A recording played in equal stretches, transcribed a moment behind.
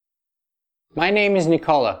My name is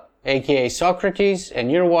Nikola, aka Socrates,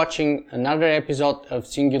 and you're watching another episode of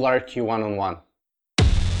Singularity One-on-One.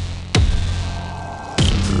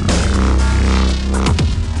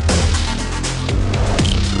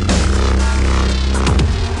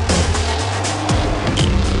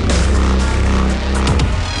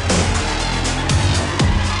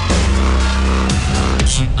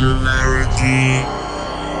 Singularity.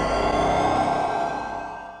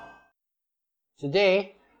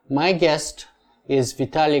 Today, my guest is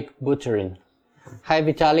Vitalik Buterin. Hi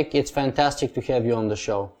Vitalik, it's fantastic to have you on the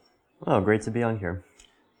show. Oh, great to be on here.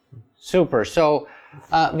 Super. So,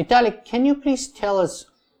 Vitalik, can you please tell us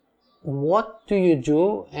what do you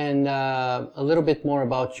do and a little bit more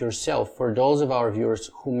about yourself for those of our viewers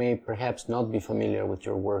who may perhaps not be familiar with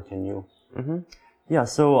your work and you? Yeah,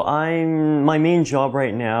 so my main job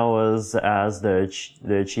right now is as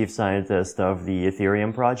the chief scientist of the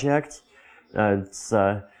Ethereum project. It's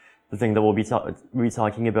the thing that we'll be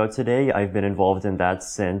talking about today. I've been involved in that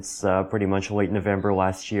since pretty much late November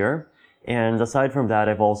last year. And aside from that,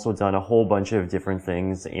 I've also done a whole bunch of different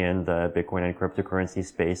things in the Bitcoin and cryptocurrency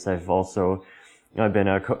space. I've been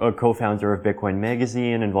a co-founder of Bitcoin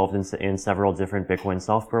Magazine, involved in several different Bitcoin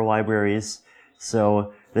software libraries.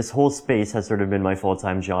 So this whole space has sort of been my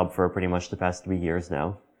full-time job for pretty much the past 3 years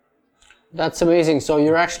now. That's amazing. So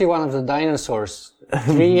you're actually one of the dinosaurs.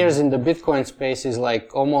 3 years in the Bitcoin space is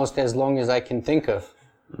like almost as long as I can think of.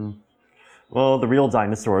 Well, the real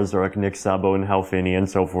dinosaurs are like Nick Szabo and Hal Finney and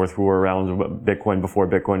so forth, who were around Bitcoin before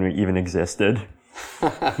Bitcoin even existed.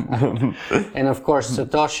 And of course,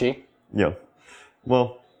 Satoshi. Yeah.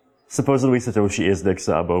 Well, supposedly Satoshi is Nick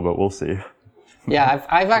Szabo, but we'll see. Yeah,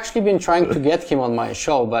 I've actually been trying to get him on my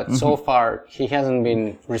show, but so far he hasn't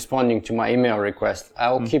been responding to my email request. I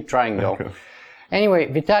will keep trying though. Anyway,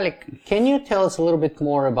 Vitalik, can you tell us a little bit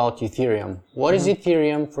more about Ethereum? What is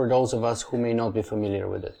Ethereum for those of us who may not be familiar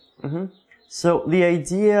with it? So the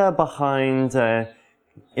idea behind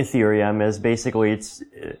Ethereum is basically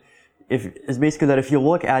that if you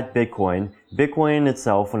look at Bitcoin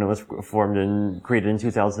itself, when it was formed and created in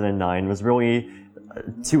 2009, was really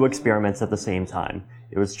two experiments at the same time.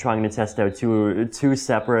 It was trying to test out two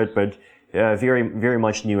separate but very, very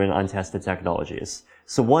much new and untested technologies.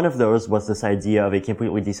 So one of those was this idea of a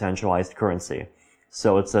completely decentralized currency.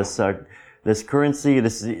 So it's this currency,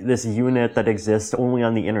 this unit that exists only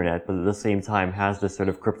on the internet, but at the same time has this sort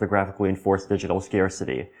of cryptographically enforced digital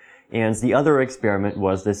scarcity. And the other experiment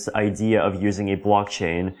was this idea of using a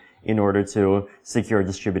blockchain in order to secure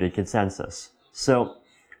distributed consensus. So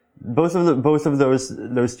both of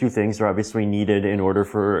those two things are obviously needed in order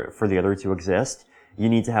for the other to exist. You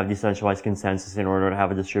need to have decentralized consensus in order to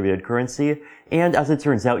have a distributed currency. And as it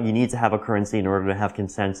turns out, you need to have a currency in order to have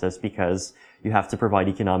consensus because you have to provide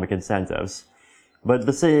economic incentives. But at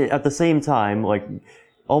the same time, like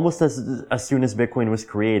almost as soon as Bitcoin was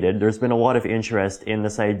created, there's been a lot of interest in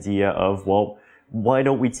this idea of, well, why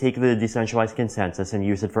don't we take the decentralized consensus and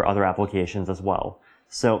use it for other applications as well?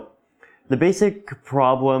 So the basic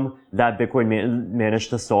problem that Bitcoin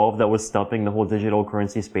managed to solve that was stumping the whole digital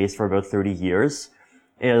currency space for about 30 years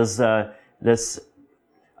is this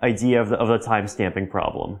idea of the time stamping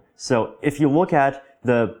problem. So if you look at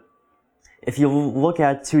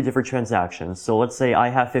two different transactions, so let's say I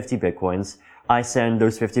have 50 Bitcoins, I send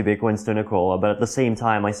those 50 Bitcoins to Nikola, but at the same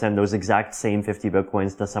time I send those exact same 50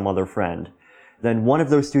 Bitcoins to some other friend. Then one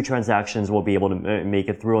of those two transactions will be able to make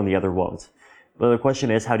it through and the other won't. But the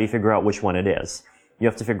question is, how do you figure out which one it is? You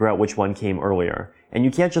have to figure out which one came earlier. And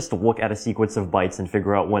you can't just look at a sequence of bytes and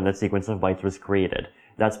figure out when that sequence of bytes was created.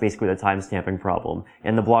 That's basically the time stamping problem.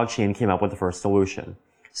 And the blockchain came up with the first solution.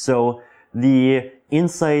 So the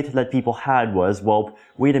insight that people had was, well,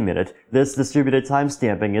 wait a minute, this distributed time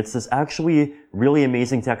stamping, it's this actually really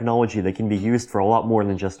amazing technology that can be used for a lot more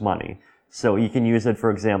than just money. So you can use it, for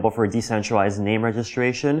example, for decentralized name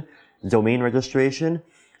registration, domain registration.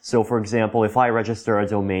 So for example, if I register a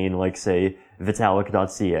domain like say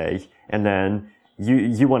Vitalik.ca, and then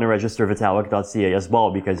you want to register Vitalik.ca as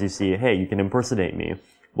well because you see, hey, you can impersonate me.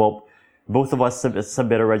 Well, both of us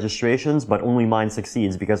submit our registrations, but only mine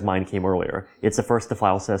succeeds because mine came earlier. It's a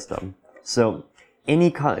first-to-file system. So any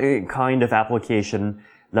kind of application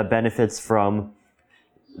that benefits from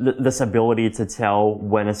this ability to tell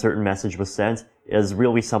when a certain message was sent is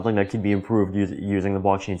really something that could be improved using the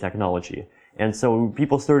blockchain technology. And so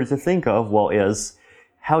people started to think of, well,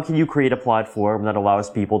 how can you create a platform that allows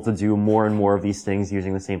people to do more and more of these things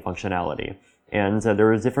using the same functionality? And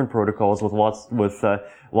there are different protocols with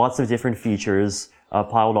lots of different features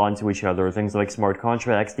piled onto each other, things like smart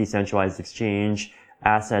contracts, decentralized exchange,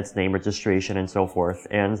 assets, name registration, and so forth.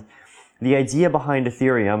 And the idea behind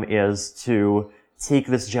Ethereum is to take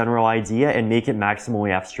this general idea and make it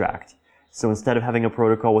maximally abstract. So instead of having a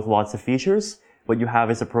protocol with lots of features, what you have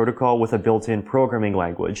is a protocol with a built-in programming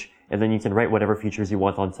language, and then you can write whatever features you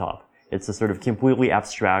want on top. It's a sort of completely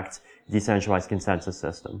abstract, decentralized consensus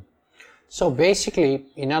system. So basically,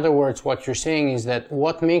 in other words, what you're saying is that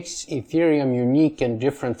what makes Ethereum unique and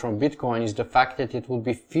different from Bitcoin is the fact that it will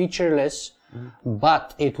be featureless,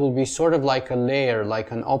 but it will be sort of like a layer,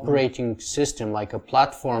 like an operating system, like a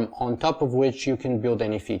platform on top of which you can build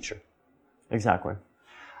any feature. Exactly.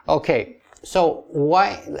 Okay, so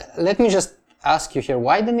let me just ask you here,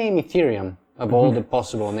 why the name Ethereum of all the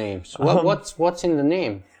possible names? What's in the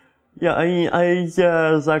name? Yeah, I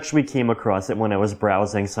actually came across it when I was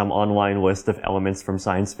browsing some online list of elements from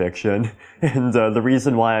science fiction. And the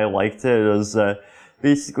reason why I liked it is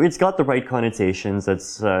basically it's got the right connotations.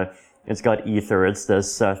 It's got ether. It's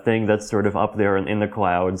this thing that's sort of up there in the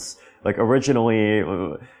clouds. Like originally,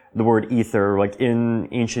 the word ether, like in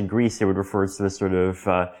ancient Greece, it would refer to this sort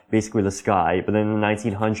of basically the sky. But then in the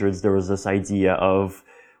 1900s, there was this idea of,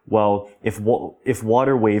 well, if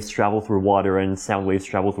water waves travel through water and sound waves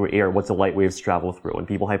travel through air, what do light waves travel through? And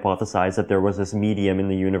people hypothesized that there was this medium in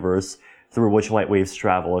the universe through which light waves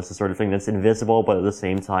travel. It's the sort of thing that's invisible, but at the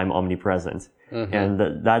same time omnipresent. Mm-hmm. And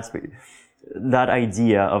that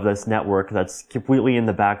idea of this network that's completely in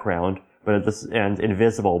the background, and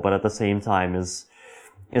invisible, but at the same time is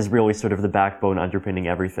really sort of the backbone underpinning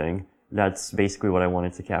everything. That's basically what I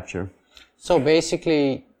wanted to capture. So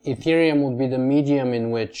basically, Ethereum would be the medium in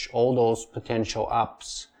which all those potential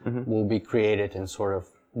apps will be created and sort of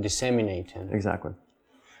disseminated. Exactly.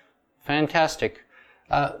 Fantastic.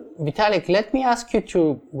 Vitalik, let me ask you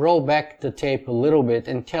to roll back the tape a little bit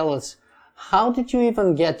and tell us, how did you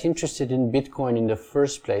even get interested in Bitcoin in the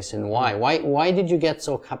first place, and why? Why did you get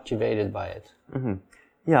so captivated by it? Mm-hmm.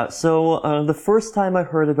 Yeah, so the first time I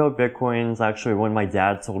heard about Bitcoin is actually when my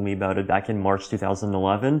dad told me about it back in March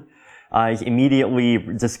 2011. I immediately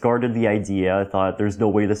discarded the idea. I thought, there's no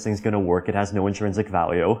way this thing's going to work. It has no intrinsic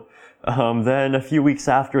value. Then a few weeks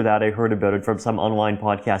after that, I heard about it from some online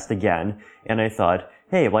podcast again, and I thought,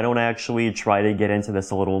 hey, why don't I actually try to get into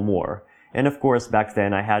this a little more? And of course, back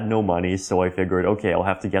then I had no money, so I figured, okay, I'll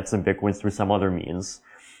have to get some Bitcoins through some other means.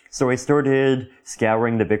 So I started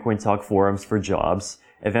scouring the Bitcoin Talk forums for jobs.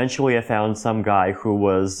 Eventually I found some guy who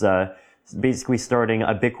was basically starting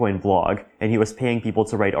a Bitcoin blog, and he was paying people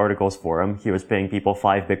to write articles for him. He was paying people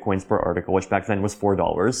 5 Bitcoins per article, which back then was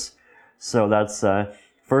 $4. So that's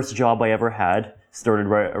first job I ever had. Started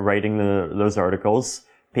writing those articles.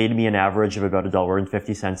 Paid me an average of about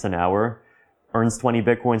 $1.50 an hour. Earns 20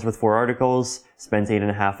 Bitcoins with 4 articles. Spent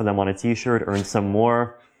 8.5 of them on a t-shirt. Earned some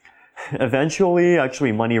more. Eventually,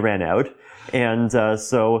 actually, money ran out. And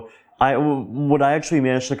so what I actually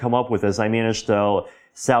managed to come up with is I managed to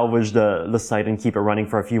salvage the site and keep it running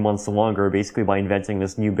for a few months longer, basically by inventing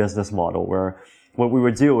this new business model where what we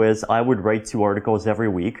would do is I would write 2 articles every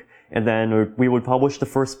week, and then we would publish the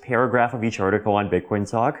first paragraph of each article on Bitcoin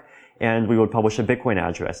Talk, and we would publish a Bitcoin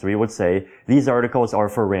address. We would say, these articles are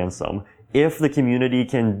for ransom. If the community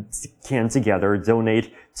can together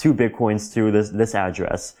donate 2 Bitcoins to this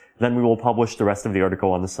address, then we will publish the rest of the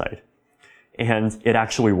article on the site. And it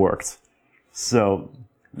actually worked. So...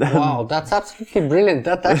 Wow, that's absolutely brilliant.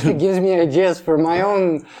 That actually gives me ideas for my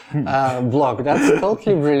own blog. That's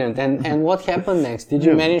totally brilliant. And what happened next? Did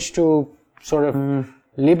you manage to sort of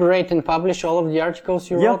liberate and publish all of the articles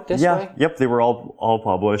you wrote this way? Yep, they were all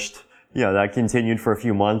published. Yeah, that continued for a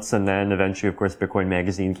few months, and then eventually, of course, Bitcoin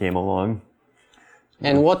Magazine came along.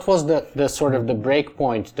 And what was the sort of the break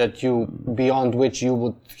point that beyond which you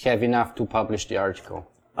would have enough to publish the article?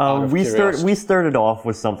 We started off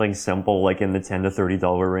with something simple, like in the $10 to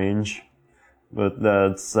 $30 range. But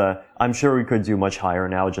that's, I'm sure we could do much higher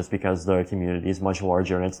now just because the community is much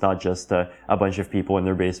larger and it's not just a bunch of people in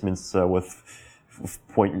their basements with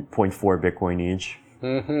 0.4 Bitcoin each.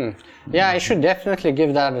 Mm-hmm. Yeah, I should definitely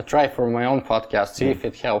give that a try for my own podcast, see if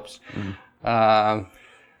it helps.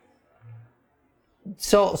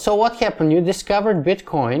 So what happened? You discovered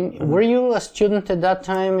Bitcoin. Were you a student at that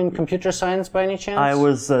time in computer science by any chance? I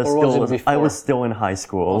was still in high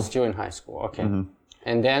school. Oh, still in high school. Okay.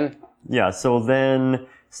 And then? Yeah. So then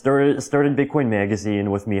started Bitcoin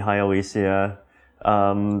Magazine with Mihai Alicia.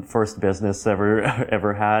 First business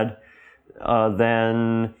ever had.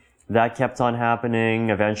 Then that kept on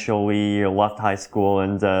happening. Eventually left high school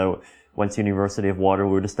and went to University of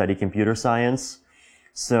Waterloo to study computer science.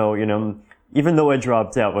 So, even though I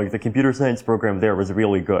dropped out, like the computer science program there was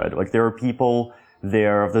really good. Like there are people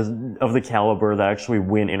there of the caliber that actually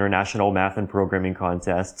win international math and programming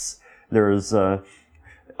contests. There's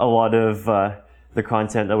a lot of the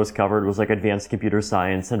content that was covered was like advanced computer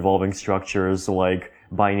science involving structures like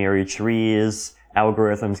binary trees,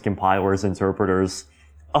 algorithms, compilers, interpreters.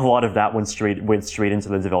 A lot of that went straight into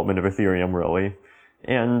the development of Ethereum, really.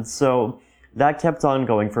 And so that kept on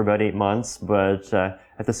going for about 8 months, but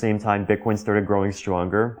at the same time, Bitcoin started growing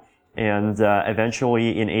stronger. And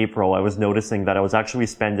eventually in April, I was noticing that I was actually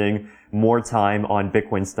spending more time on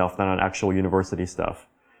Bitcoin stuff than on actual university stuff.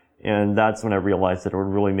 And that's when I realized that it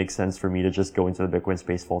would really make sense for me to just go into the Bitcoin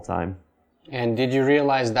space full time. And did you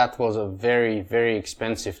realize that was a very, very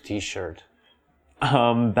expensive t-shirt?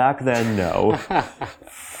 Back then, no.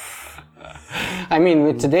 I mean,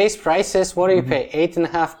 with today's prices, what do you pay?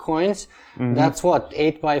 8.5 coins? That's what,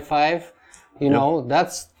 8 by 5? You know,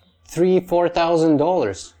 that's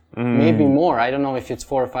 $3,000-$4,000. Maybe more. I don't know if it's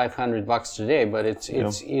 $400 or $500 today, but it's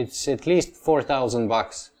at least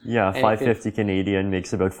 $4,000. Yeah, $550 Canadian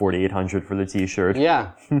makes about $4,800 for the t-shirt.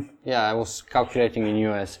 Yeah, yeah. I was calculating in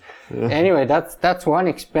US. Anyway, that's one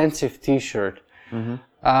expensive t-shirt.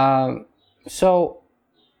 So,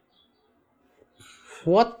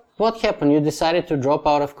 what happened? You decided to drop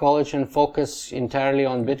out of college and focus entirely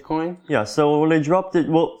on Bitcoin? Yeah, so when I dropped it,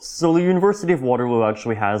 so the University of Waterloo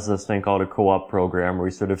actually has this thing called a co-op program where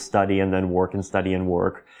you sort of study and then work and study and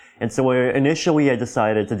work. And so initially I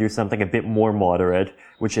decided to do something a bit more moderate,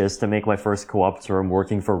 which is to make my first co-op term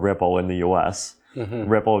working for Ripple in the US.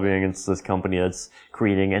 Ripple being it's this company that's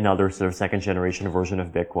creating another sort of second generation version of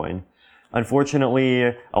Bitcoin. Unfortunately,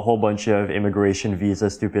 a whole bunch of immigration visa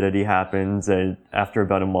stupidity happened, and after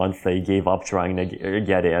about a month, they gave up trying to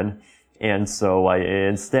get in. And so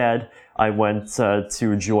instead, I went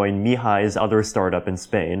to join Mihai's other startup in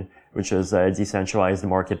Spain, which is a decentralized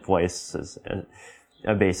marketplace,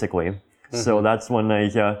 basically. So that's when I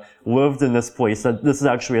lived in this place. This is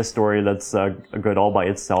actually a story that's good all by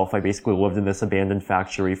itself. I basically lived in this abandoned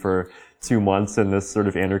factory for 2 months in this sort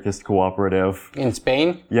of anarchist cooperative. In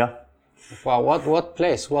Spain? Yeah. Wow, what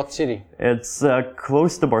place? What city? It's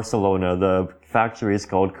close to Barcelona. The factory is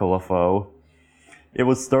called Calafó. It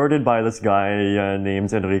was started by this guy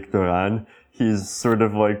named Enric Duran. He's sort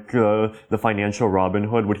of like the financial Robin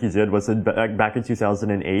Hood. What he did was back in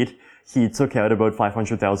 2008, he took out about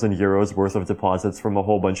 500,000 euros worth of deposits from a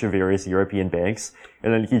whole bunch of various European banks,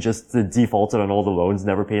 and then he just defaulted on all the loans,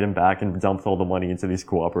 never paid them back, and dumped all the money into these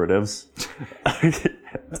cooperatives.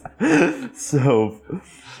 So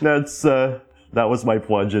that was my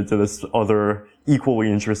plunge into this other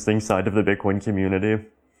equally interesting side of the Bitcoin community.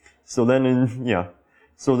 So then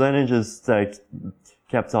it just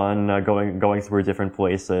kept on going through different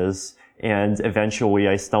places, and eventually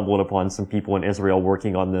I stumbled upon some people in Israel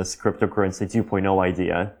working on this cryptocurrency 2.0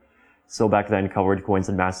 idea. So back then, covered coins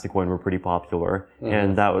and Mastercoin were pretty popular,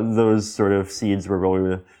 and those sort of seeds were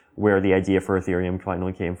really where the idea for Ethereum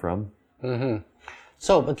finally came from.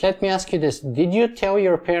 So, but let me ask you this. Did you tell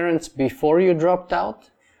your parents before you dropped out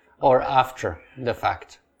or after the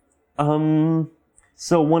fact?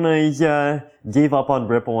 So when I gave up on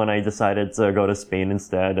Ripple and I decided to go to Spain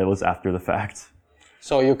instead, it was after the fact.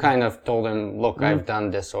 So you kind of told them, look, I've done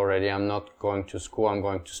this already. I'm not going to school. I'm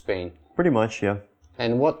going to Spain. Pretty much, yeah.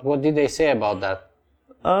 And what did they say about that?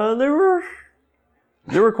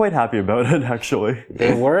 They were quite happy about it, actually.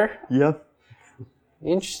 They were? Yeah.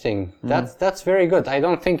 Interesting. That's very good. I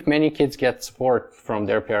don't think many kids get support from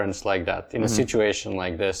their parents like that in a situation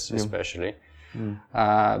like this, especially.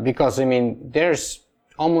 Because, I mean, there's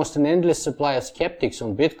almost an endless supply of skeptics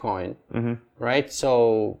on Bitcoin, right?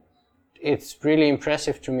 So it's really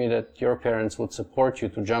impressive to me that your parents would support you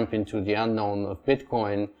to jump into the unknown of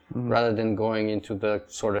Bitcoin rather than going into the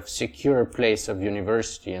sort of secure place of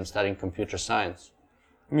university and studying computer science.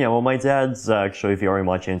 Yeah, well, my dad's actually very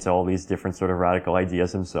much into all these different sort of radical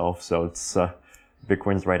ideas himself, so it's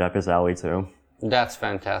Bitcoin's right up his alley too. That's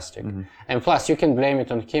fantastic. And plus, you can blame it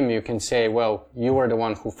on Kim. You can say, well, you were the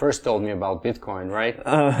one who first told me about Bitcoin, right?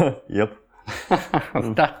 Yep.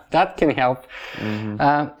 That can help.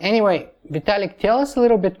 Anyway, Vitalik, tell us a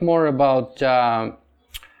little bit more about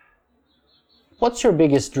what's your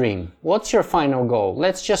biggest dream? What's your final goal?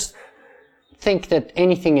 Let's just think that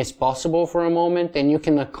anything is possible for a moment and you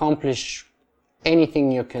can accomplish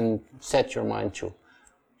anything you can set your mind to.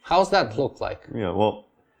 How's that look like? Yeah, well,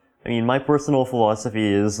 I mean, my personal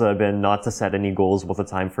philosophy has been not to set any goals with a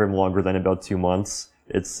time frame longer than about 2 months.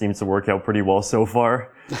 It seems to work out pretty well so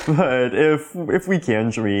far. But if we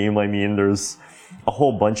can dream, I mean, there's a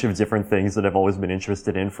whole bunch of different things that I've always been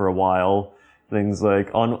interested in for a while. Things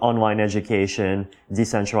like online education,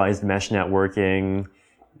 decentralized mesh networking,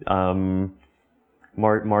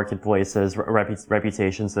 marketplaces,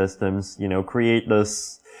 reputation systems, create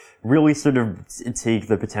this really sort of take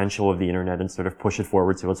the potential of the internet and sort of push it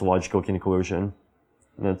forward to its logical conclusion.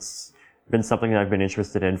 That's been something that I've been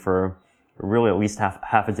interested in for really at least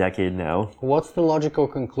half a decade now. What's the logical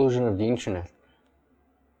conclusion of the internet?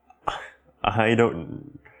 I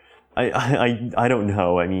don't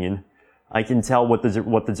know. I mean, I can tell what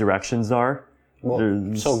the directions are.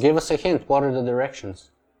 Well, so give us a hint. What are the directions?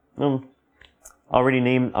 Already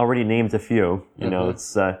named a few. You know,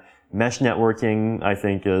 it's mesh networking. I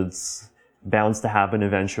think it's bound to happen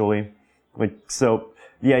eventually. So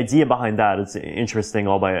the idea behind that is interesting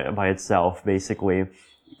all by itself. Basically,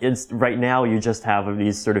 it's right now you just have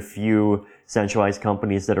these sort of few centralized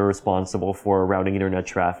companies that are responsible for routing internet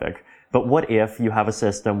traffic. But what if you have a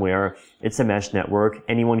system where it's a mesh network,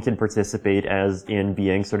 anyone can participate as in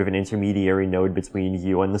being sort of an intermediary node between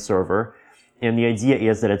you and the server, and the idea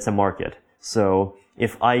is that it's a market. So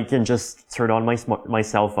if I can just turn on my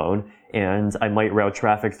cell phone and I might route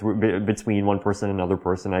traffic through between one person and another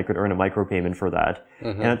person, I could earn a micropayment for that.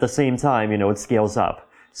 And at the same time, you know, it scales up.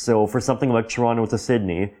 So for something like Toronto to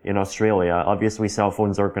Sydney in Australia, obviously cell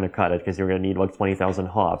phones aren't going to cut it because you're going to need like 20,000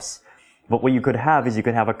 hops. But what you could have is you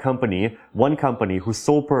could have one company whose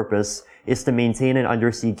sole purpose is to maintain an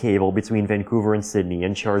undersea cable between Vancouver and Sydney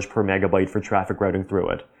and charge per megabyte for traffic routing through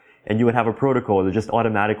it. And you would have a protocol that just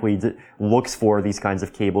automatically looks for these kinds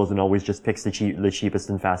of cables and always just picks the cheapest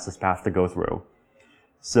and fastest path to go through.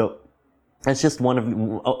 So that's just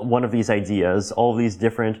one of these ideas, all of these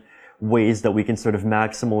different ways that we can sort of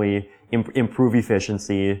maximally improve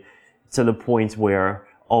efficiency to the point where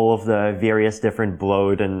all of the various different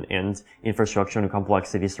bloat and infrastructure and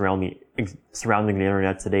complexity surrounding the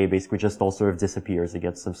internet today basically just all sort of disappears. It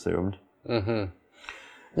gets subsumed.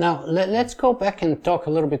 Now, let's go back and talk a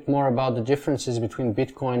little bit more about the differences between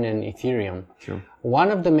Bitcoin and Ethereum. Sure. One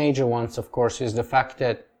of the major ones, of course, is the fact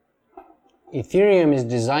that Ethereum is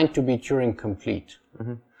designed to be Turing complete.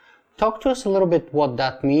 Talk to us a little bit what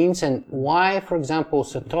that means and why, for example,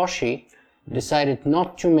 Satoshi decided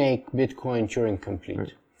not to make Bitcoin Turing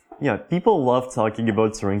complete. Yeah, people love talking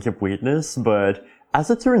about Turing completeness, but as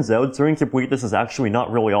it turns out, Turing completeness is actually not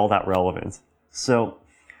really all that relevant. So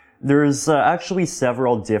there's actually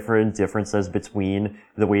several different differences between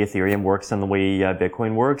the way Ethereum works and the way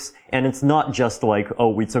Bitcoin works. And it's not just like, oh,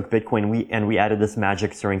 we took Bitcoin and we added this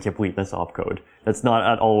magic Turing completeness opcode. That's not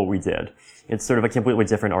at all what we did. It's sort of a completely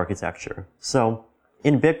different architecture. So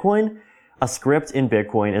in Bitcoin, a script in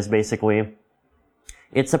Bitcoin is basically,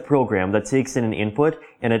 it's a program that takes in an input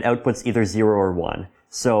and it outputs either 0 or 1.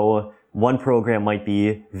 So one program might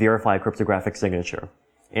be verify cryptographic signature.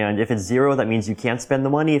 And if it's 0, that means you can't spend the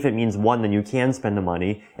money. If it means 1, then you can spend the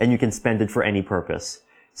money and you can spend it for any purpose.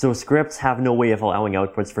 So scripts have no way of allowing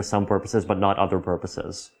outputs for some purposes, but not other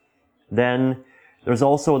purposes. Then there's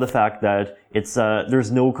also the fact that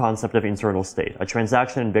there's no concept of internal state. A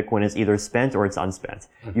transaction in Bitcoin is either spent or it's unspent.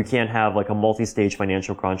 You can't have like a multi-stage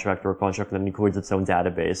financial contract or a contract that includes its own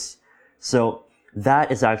database. So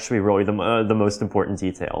that is actually really the most important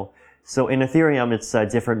detail. So in Ethereum, it's a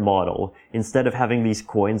different model. Instead of having these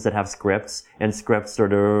coins that have scripts and scripts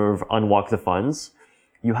sort of unlock the funds,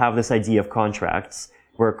 you have this idea of contracts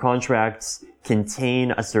where contracts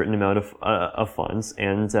contain a certain amount of funds,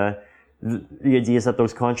 and the idea is that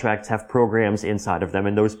those contracts have programs inside of them,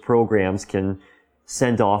 and those programs can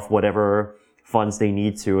send off whatever funds they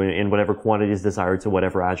need to in whatever quantities desired to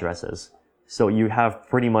whatever addresses. So you have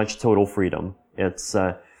pretty much total freedom. It's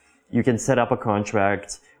you can set up a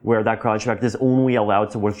contract where that contract is only allowed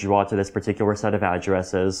to withdraw to this particular set of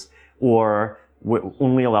addresses, or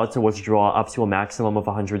only allowed to withdraw up to a maximum of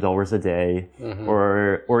 $100 a day,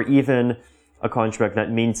 or even a contract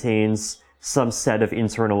that maintains some set of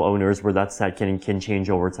internal owners where that set can change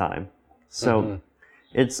over time. So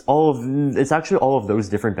it's actually all of those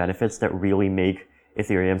different benefits that really make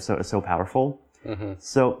Ethereum so powerful.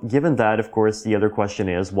 So given that, of course, the other question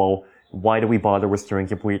is, well, why do we bother with Turing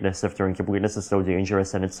completeness if Turing completeness is so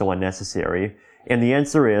dangerous and it's so unnecessary? And the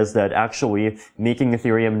answer is that actually making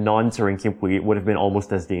Ethereum non-Turing complete would have been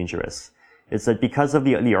almost as dangerous. It's that because of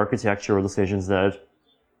the architectural decisions that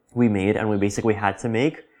we made and we basically had to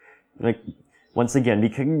make, like, once again,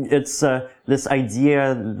 because it's this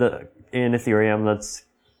idea that in Ethereum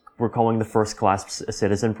we're calling the first class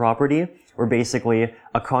citizen property, where basically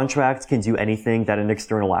a contract can do anything that an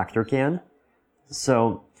external actor can.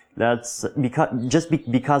 So that's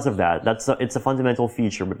because of that. It's a fundamental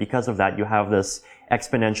feature, but because of that, you have this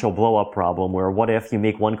exponential blow-up problem where what if you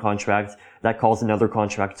make one contract that calls another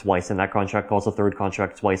contract twice, and that contract calls a third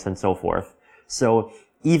contract twice, and so forth. So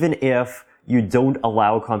even if you don't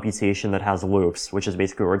allow computation that has loops, which is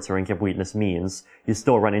basically what Turing completeness means, you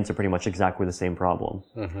still run into pretty much exactly the same problem.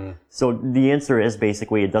 So the answer is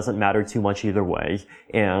basically it doesn't matter too much either way,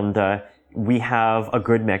 and we have a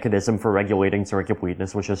good mechanism for regulating Turing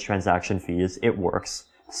completeness, which is transaction fees. It works.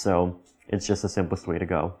 So it's just the simplest way to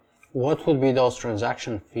go. What would be those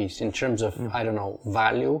transaction fees in terms of, I don't know,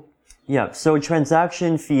 value? Yeah, so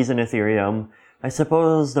transaction fees in Ethereum, I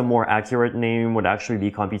suppose the more accurate name would actually be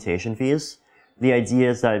computation fees. The idea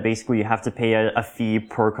is that basically you have to pay a fee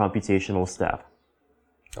per computational step.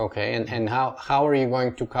 Okay, and how are you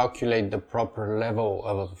going to calculate the proper level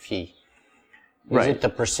of a fee? Is it a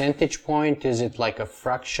percentage point? Is it like a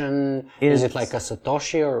fraction? Is it like a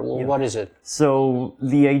Satoshi, or what is it? So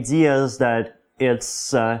the idea is that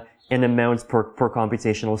it's an amount per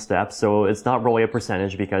computational step. So it's not really a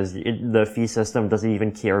percentage because the fee system doesn't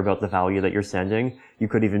even care about the value that you're sending. You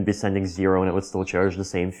could even be sending 0 and it would still charge the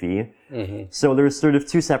same fee. So there's sort of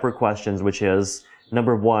two separate questions, which is,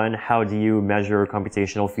 number one, how do you measure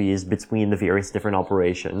computational fees between the various different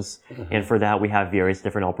operations? And for that, we have various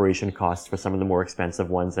different operation costs for some of the more expensive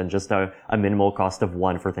ones and just a minimal cost of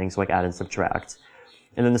 1 for things like add and subtract.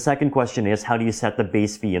 And then the second question is, how do you set the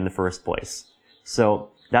base fee in the first place?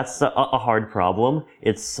 So that's a hard problem.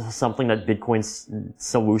 It's something that Bitcoin's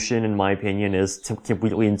solution, in my opinion, is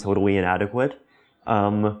completely and totally inadequate.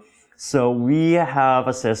 So we have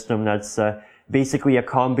a system that's basically a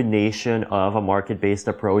combination of a market-based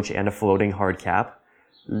approach and a floating hard cap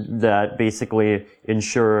that basically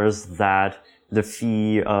ensures that the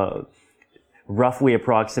fee roughly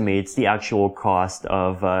approximates the actual cost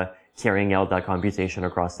of carrying out that computation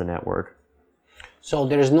across the network. So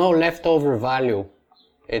there's no leftover value.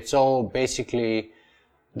 It's all basically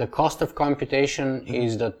the cost of computation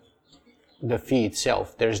is the fee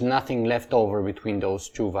itself. There's nothing left over between those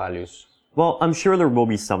two values. Well, I'm sure there will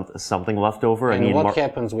be something left over. And what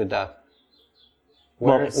happens with that?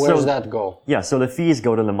 Where does that go? Yeah, so the fees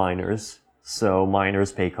go to the miners. So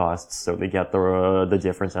miners pay costs, so they get the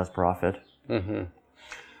difference as profit.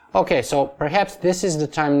 Okay, so perhaps this is the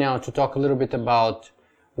time now to talk a little bit about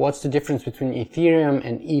what's the difference between Ethereum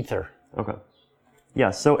and Ether. Okay.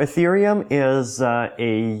 Yeah, so Ethereum is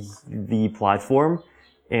the platform,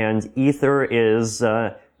 and Ether is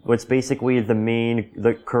what's basically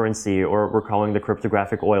the currency, or we're calling the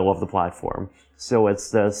cryptographic oil of the platform. So it's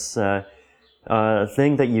this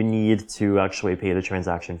thing that you need to actually pay the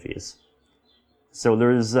transaction fees. So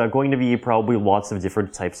there's going to be probably lots of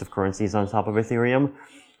different types of currencies on top of Ethereum.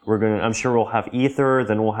 I'm sure we'll have Ether,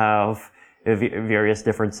 then we'll have various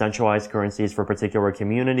different centralized currencies for particular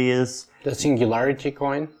communities. The Singularity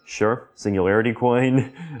coin? Sure, Singularity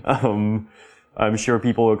coin. I'm sure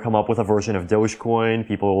people will come up with a version of Dogecoin.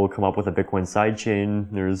 People will come up with a Bitcoin sidechain.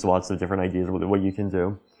 There's lots of different ideas with what you can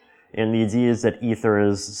do. And the idea is that Ether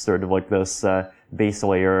is sort of like this base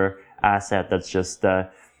layer asset that's just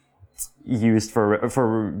used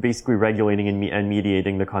for basically regulating and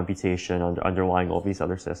mediating the computation underlying all these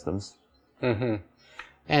other systems.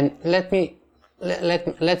 And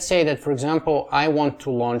let's say that, for example, I want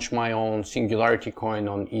to launch my own Singularity coin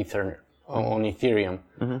on on Ethereum.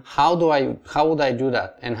 How would I do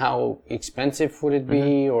that? And how expensive would it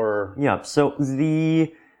be? Or yeah, so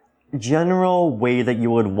the general way that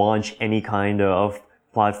you would launch any kind of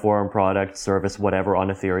platform, product, service, whatever on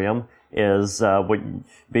Ethereum is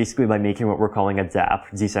basically by making what we're calling a DApp,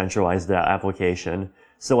 decentralized application.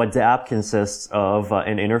 So a DApp consists of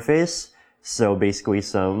an interface. So basically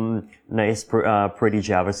some nice, pretty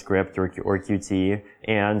JavaScript or Qt,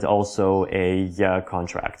 and also a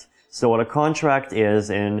contract. So what a contract is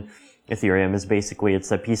in Ethereum is basically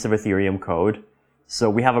it's a piece of Ethereum code. So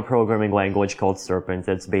we have a programming language called Serpent.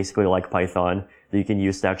 It's basically like Python that you can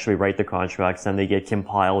use to actually write the contracts, and they get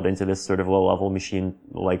compiled into this sort of low-level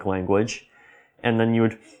machine-like language. And then you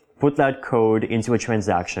would put that code into a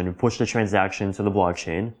transaction, push the transaction to the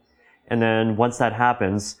blockchain. And then once that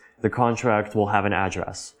happens, the contract will have an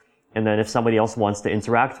address. And then if somebody else wants to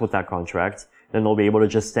interact with that contract, then they'll be able to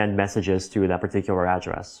just send messages to that particular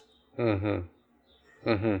address. Yeah.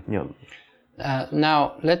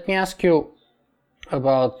 Now, let me ask you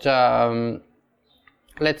about,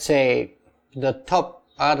 let's say, the top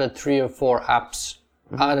other 3 or 4 apps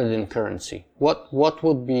other than currency. What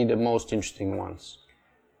would be the most interesting ones?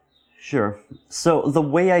 Sure. So the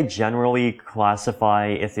way I generally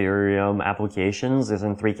classify Ethereum applications is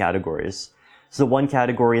in 3 categories. So one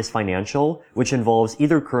category is financial, which involves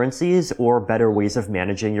either currencies or better ways of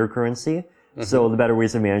managing your currency. So the better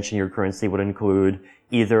ways of managing your currency would include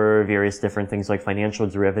either various different things like financial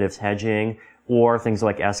derivatives hedging or things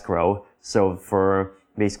like escrow. So for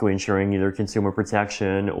basically ensuring either consumer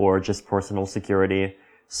protection or just personal security.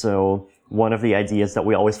 So one of the ideas that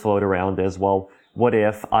we always float around is, well, what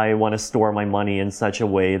if I want to store my money in such a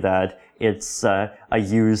way that it's I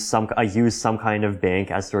use some kind of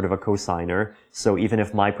bank as sort of a cosigner. So even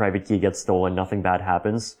if my private key gets stolen, nothing bad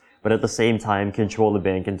happens. But at the same time, control the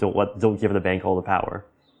bank and don't give the bank all the power.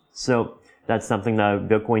 So that's something that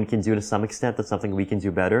Bitcoin can do to some extent. That's something we can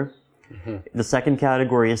do better. Mm-hmm. The second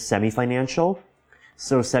category is semi-financial.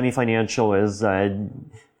 So semi-financial is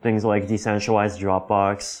things like decentralized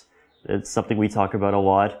Dropbox. It's something we talk about a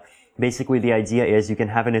lot. Basically, the idea is you can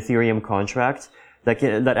have an Ethereum contract that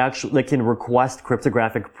can request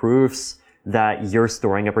cryptographic proofs that you're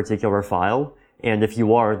storing a particular file, and if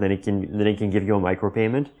you are, then it can give you a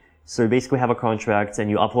micropayment. So you basically have a contract and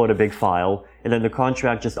you upload a big file, and then the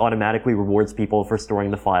contract just automatically rewards people for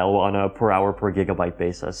storing the file on a per hour per gigabyte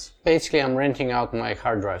basis. Basically, I'm renting out my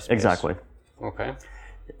hard drive space. Exactly. Okay.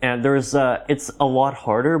 And there's it's a lot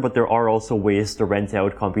harder, but there are also ways to rent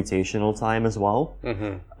out computational time as well.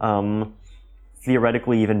 Mm-hmm.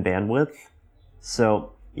 Theoretically, even bandwidth.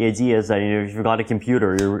 So the idea is that, you know, if you've got a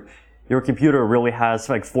computer, your computer really has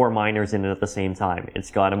like 4 miners in it at the same time. It's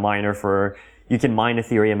got a miner you can mine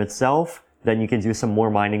Ethereum itself. Then you can do some more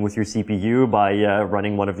mining with your CPU by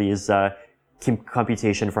running one of these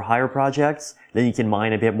computation for hire projects. Then you can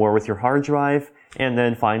mine a bit more with your hard drive. And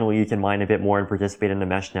then finally, you can mine a bit more and participate in the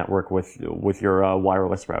mesh network with your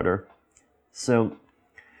wireless router. So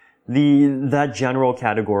that general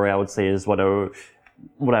category, I would say, is what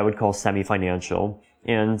I would call semi-financial.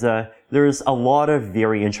 And there's a lot of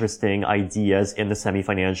very interesting ideas in the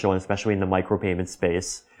semi-financial, and especially in the micropayment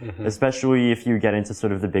space. Mm-hmm. Especially if you get into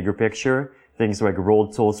sort of the bigger picture, things like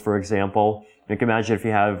road tolls, for example. You can imagine if you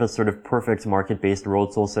have a sort of perfect market-based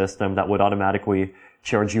road toll system that would automatically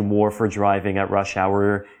charge you more for driving at rush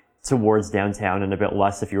hour towards downtown and a bit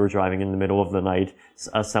less if you were driving in the middle of the night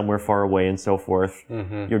somewhere far away and so forth.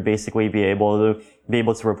 Mm-hmm. You'd basically be able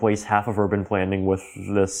to replace half of urban planning with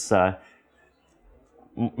this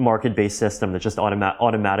market-based system that just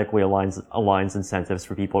automatically aligns incentives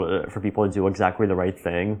for people to do exactly the right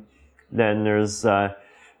thing. Then there's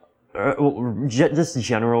just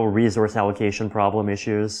general resource allocation problem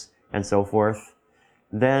issues and so forth.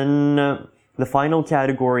 Then the final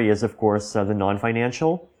category is, of course, the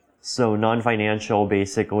non-financial. So non-financial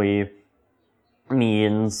basically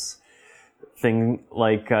means things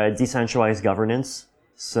like decentralized governance.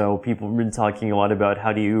 So people have been talking a lot about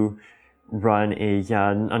how do you run a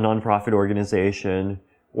non-profit organization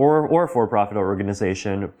or a for-profit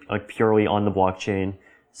organization like purely on the blockchain.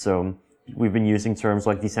 So we've been using terms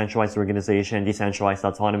like decentralized organization, decentralized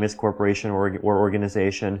autonomous corporation or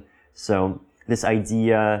organization. So this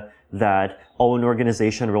idea that all an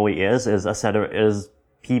organization really is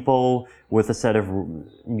people with a set of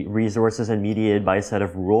resources and mediated by a set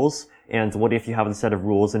of rules. And what if you have a set of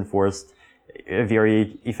rules enforced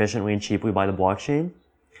very efficiently and cheaply by the blockchain?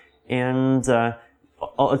 And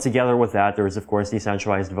together with that, there's of course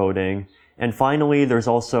decentralized voting. And finally, there's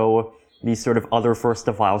also these sort of other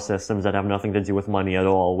first-to-file systems that have nothing to do with money at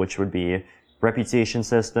all, which would be reputation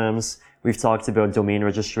systems. We've talked about domain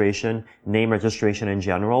registration, name registration in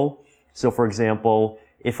general. So for example,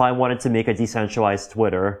 if I wanted to make a decentralized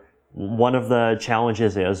Twitter, one of the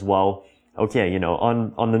challenges is, well, okay, you know,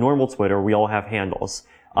 on the normal Twitter, we all have handles.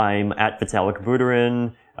 I'm at Vitalik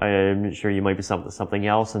Buterin. I'm sure you might be something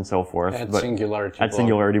else and so forth.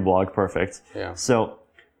 Singularity blog, perfect. Yeah. So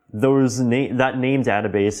that name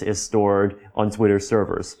database is stored on Twitter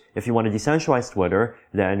servers. If you want a decentralized Twitter,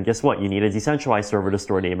 then guess what? You need a decentralized server to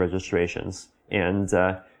store name registrations. And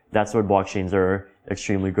that's what blockchains are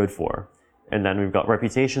extremely good for. And then we've got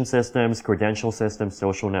reputation systems, credential systems,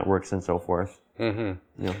 social networks, and so forth.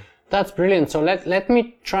 Mm-hmm. Yeah. That's brilliant. So let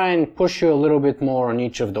me try and push you a little bit more on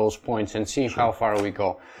each of those points and see how far we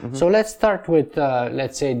go. Mm-hmm. So let's start with,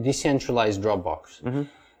 let's say, decentralized Dropbox. Mm-hmm.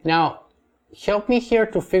 Now, help me here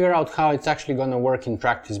to figure out how it's actually going to work in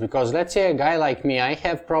practice, because let's say a guy like me, I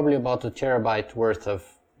have probably about 1 terabyte worth of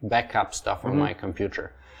backup stuff on my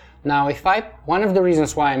computer. Now, one of the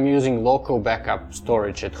reasons why I'm using local backup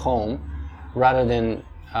storage at home rather than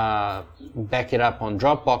back it up on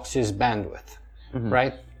Dropbox is bandwidth,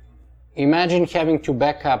 right? Imagine having to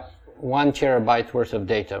back up 1 terabyte worth of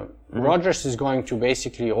data. Rogers is going to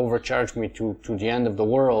basically overcharge me to the end of the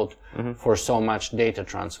world for so much data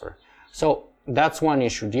transfer. So that's one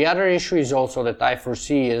issue. The other issue is also that I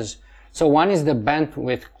foresee is, so one is the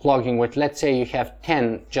bandwidth clogging with, let's say you have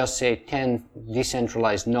 10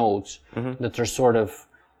 decentralized nodes that are sort of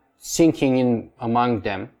syncing in among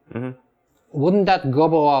them. Wouldn't that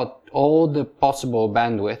gobble out all the possible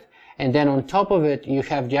bandwidth? And then on top of it, you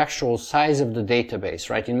have the actual size of the database,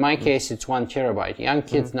 right? In my case, it's 1 terabyte. Young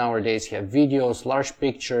kids nowadays have videos, large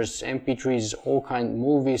pictures, MP3s,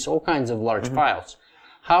 movies, all kinds of large files.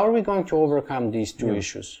 How are we going to overcome these two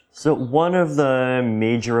issues? So one of the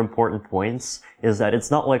major important points is that it's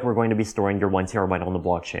not like we're going to be storing your 1 terabyte on the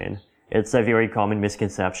blockchain. It's a very common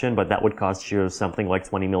misconception, but that would cost you something like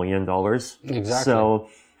 $20 million. Exactly. So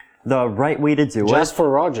the right way to do Just for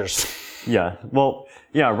Rogers. Yeah. Well,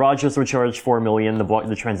 yeah, Rogers would charge $4 million.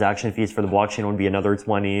 The transaction fees for the blockchain would be another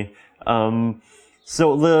 20.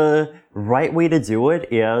 So the right way to do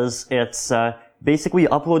it is it's basically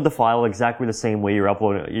upload the file exactly the same way you would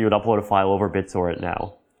upload a file over BitTorrent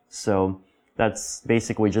now. So that's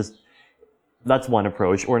basically that's one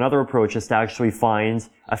approach. Or another approach is to actually find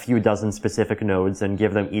a few dozen specific nodes and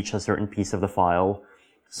give them each a certain piece of the file.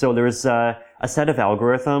 So there's a set of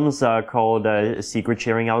algorithms called secret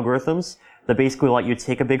sharing algorithms that basically let you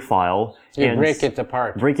take a big file and break it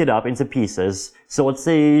apart, break it up into pieces. So let's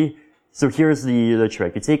say, so here's the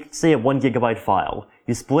trick. You take, say, a 1 gigabyte file.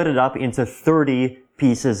 You split it up into 30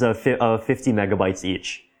 pieces of 50 megabytes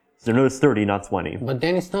each. So notice 30, not 20. But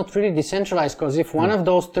then it's not really decentralized, because if one of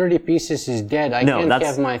those 30 pieces is dead, I can't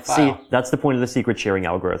have my file. See, that's the point of the secret sharing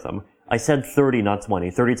algorithm. I said 30, not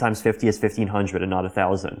 20. 30 times 50 is 1,500 and not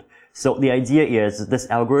 1,000. So the idea is this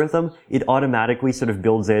algorithm, it automatically sort of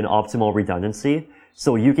builds in optimal redundancy.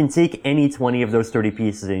 So you can take any 20 of those 30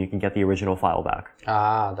 pieces and you can get the original file back.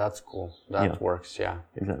 Ah, that's cool. That works, yeah.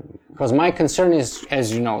 Exactly. Because my concern is,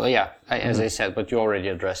 as you know, as I said, but you already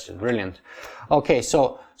addressed it. Brilliant. Okay,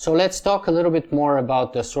 so let's talk a little bit more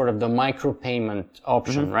about the sort of the micropayment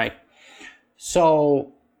option, right?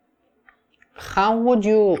 So how would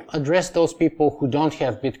you address those people who don't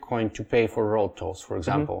have Bitcoin to pay for road tolls, for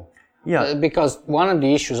example? Yeah. Because one of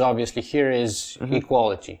the issues obviously here is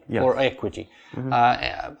equality or equity.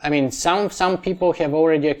 I mean, some people have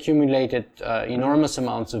already accumulated enormous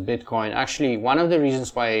amounts of Bitcoin. Actually, one of the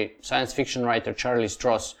reasons why science fiction writer Charlie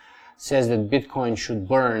Stross says that Bitcoin should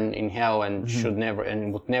burn in hell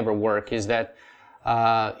and would never work is that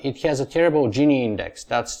it has a terrible Gini index.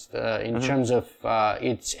 That's in terms of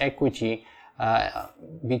its equity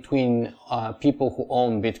between people who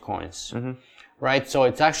own Bitcoins. Right? So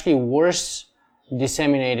it's actually worse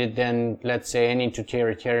disseminated than, let's say, any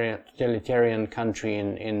totalitarian country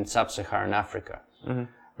in sub-Saharan Africa.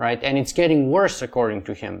 Right? And it's getting worse according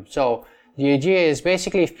to him. So the idea is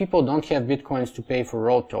basically if people don't have Bitcoins to pay for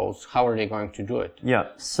road tolls, how are they going to do it? Yeah.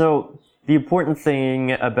 So the important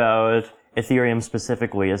thing about Ethereum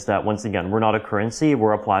specifically is that, once again, we're not a currency,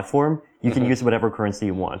 we're a platform. You can use whatever currency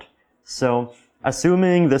you want. So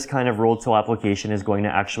assuming this kind of road toll application is going to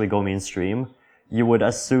actually go mainstream, you would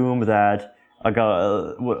assume that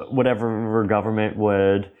whatever government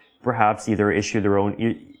would perhaps either issue their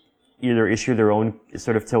own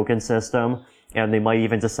sort of token system, and they might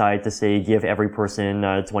even decide to say give every person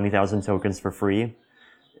 20,000 tokens for free.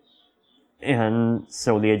 And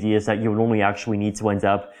so the idea is that you would only actually need to end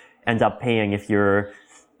up paying if you're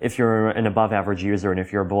an above average user, and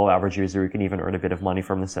if you're a below average user, you can even earn a bit of money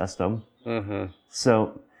from the system.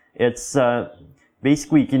 So it's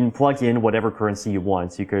basically, you can plug in whatever currency you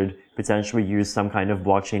want. You could potentially use some kind of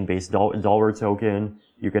blockchain-based dollar token.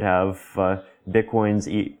 You could have Bitcoins,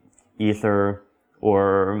 Ether,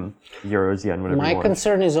 or euros, and whatever you want. My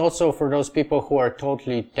concern is also for those people who are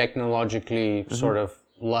totally technologically sort of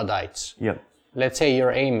Luddites. Yeah. Let's say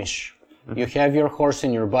you're Amish. You have your horse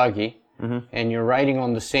and your buggy, and you're riding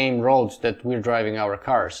on the same roads that we're driving our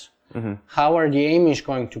cars. How are the Amish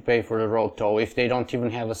going to pay for the road toll if they don't even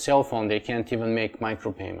have a cell phone? They can't even make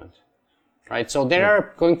micropayment, right? So there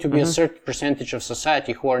are going to be a certain percentage of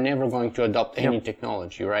society who are never going to adopt any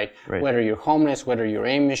technology, right? Whether you're homeless, whether you're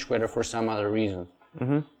Amish, whether for some other reason.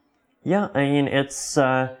 Yeah, I mean, it's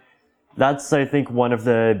that's, I think, one of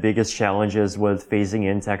the biggest challenges with phasing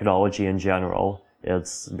in technology in general.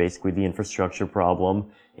 It's basically the infrastructure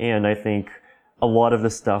problem, and I think a lot of the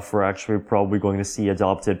stuff we're actually probably going to see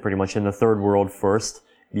adopted pretty much in the third world first,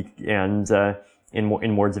 and in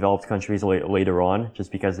more developed countries later on,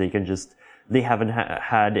 just because they haven't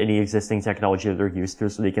had any existing technology that they're used to,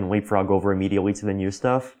 so they can leapfrog over immediately to the new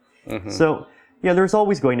stuff. So yeah, there's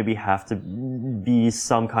always going to have to be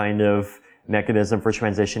some kind of mechanism for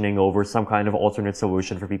transitioning over, some kind of alternate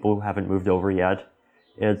solution for people who haven't moved over yet.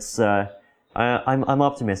 It's I'm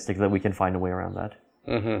optimistic that we can find a way around that.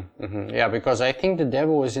 Yeah, because I think the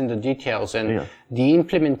devil is in the details, and the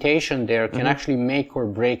implementation there can actually make or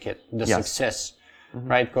break it, the success,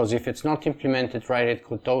 right? Because if it's not implemented right, it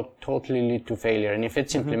could totally lead to failure, and if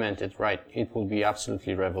it's implemented right, it will be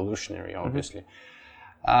absolutely revolutionary, obviously.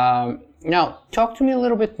 Now, talk to me a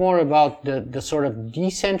little bit more about the sort of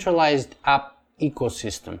decentralized app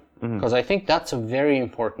ecosystem, because I think that's a very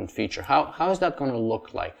important feature. How is that going to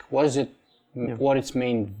look like? What is it? What its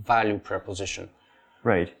main value proposition?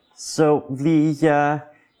 Right. So the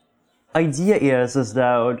idea is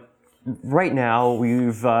that right now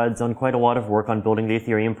we've done quite a lot of work on building the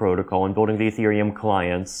Ethereum protocol and building the Ethereum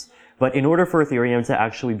clients. But in order for Ethereum to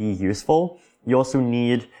actually be useful, you also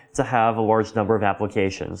need to have a large number of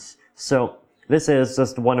applications. So this is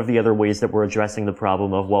just one of the other ways that we're addressing the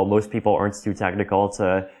problem of, well, most people aren't too technical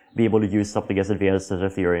to be able to use something as advanced as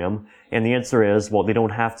Ethereum. And the answer is, well, they don't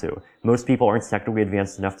have to. Most people aren't technically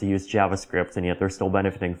advanced enough to use JavaScript, and yet they're still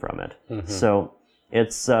benefiting from it. So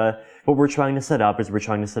it's what we're trying to set up is we're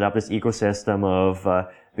trying to set up this ecosystem of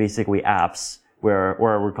basically apps, where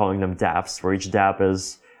we're calling them dApps, where each dApp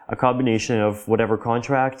is a combination of whatever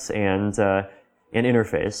contracts and an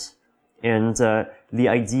interface. And the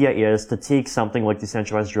idea is to take something like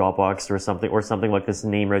decentralized Dropbox or something like this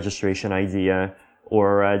name registration idea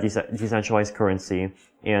or decentralized currency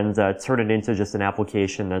and turn it into just an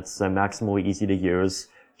application that's maximally easy to use.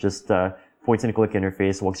 Just point and click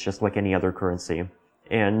interface, looks just like any other currency.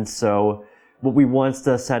 And so what we want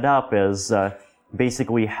to set up is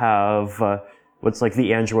basically have what's like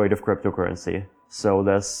the Android of cryptocurrency. So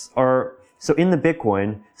in the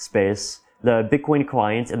Bitcoin space, the Bitcoin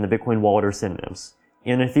client and the Bitcoin wallet are synonyms.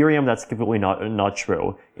 In Ethereum, that's completely not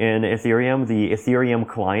true. In Ethereum, the Ethereum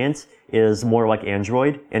client is more like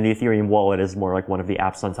Android, and the Ethereum wallet is more like one of the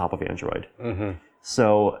apps on top of Android.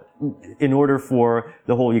 So in order for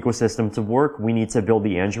the whole ecosystem to work, we need to build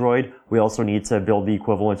the Android. We also need to build the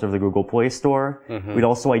equivalent of the Google Play Store. We'd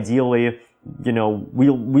also ideally, we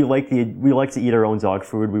like to eat our own dog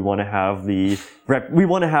food. We want to have the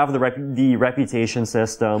reputation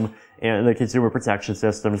system and the consumer protection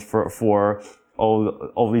systems for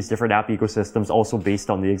all these different app ecosystems, also based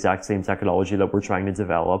on the exact same technology that we're trying to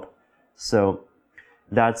develop. So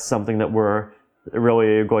that's something that we're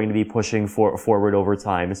really going to be pushing forward over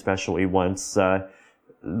time, especially once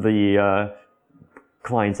the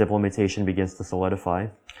client's implementation begins to solidify.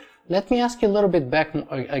 Let me ask you a little bit back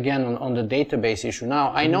again on the database issue.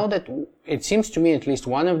 Now, I know that it seems to me at least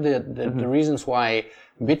one of the reasons why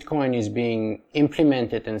Bitcoin is being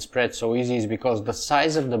implemented and spread so easy is because the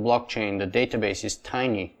size of the blockchain, the database, is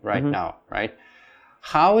tiny right now, right?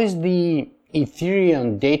 How is the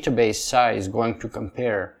Ethereum database size going to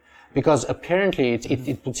compare? Because apparently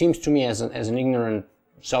it seems to me as an ignorant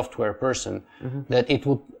software person that it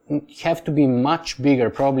would have to be much bigger,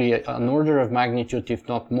 probably an order of magnitude, if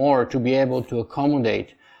not more, to be able to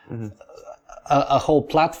accommodate a whole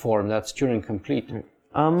platform that's Turing complete.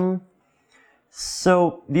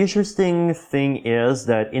 So the interesting thing is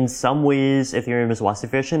that in some ways Ethereum is less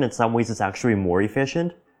efficient, in some ways it's actually more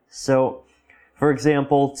efficient. So, for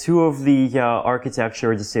example, two of the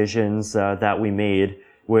architecture decisions that we made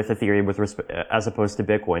with Ethereum as opposed to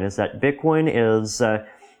Bitcoin is that Bitcoin is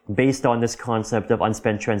based on this concept of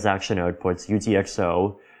unspent transaction outputs,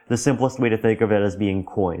 UTXO. The simplest way to think of it as being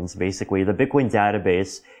coins. Basically, the Bitcoin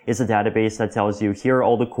database is a database that tells you here are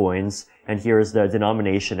all the coins, and here's the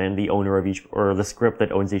denomination and the owner of each, or the script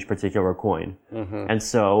that owns each particular coin. And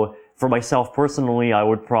so, for myself personally, I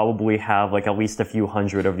would probably have like at least a few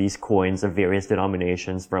hundred of these coins of various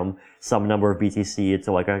denominations, from some number of BTC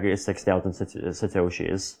to like 6,000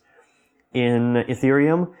 Satoshis. In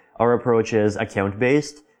Ethereum, our approach is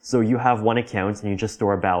account-based, so you have one account and you just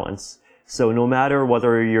store a balance. So no matter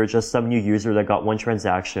whether you're just some new user that got one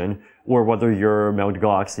transaction, or whether you're Mt.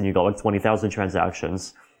 Gox and you got like 20,000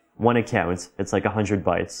 transactions, one account, it's like 100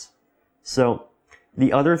 bytes. So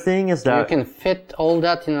the other thing is that... You can fit all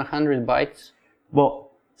that in 100 bytes?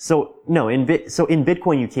 Well, in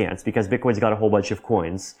Bitcoin you can't, because Bitcoin's got a whole bunch of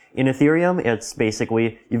coins. In Ethereum, it's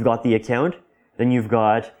basically, you've got the account, then you've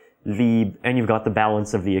got the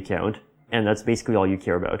balance of the account, and that's basically all you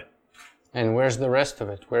care about. And where's the rest of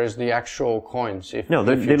it? Where's the actual coins? If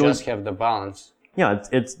you just have the balance. Yeah,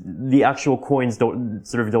 it's the actual coins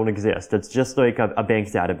don't exist. It's just like a bank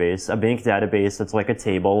database. A bank database that's like a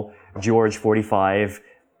table. George 45,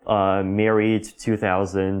 Mary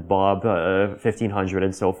 2000, Bob 1500,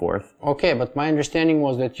 and so forth. Okay, but my understanding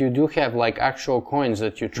was that you do have like actual coins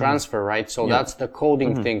that you transfer, right? So that's the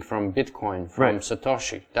coding thing from Bitcoin, from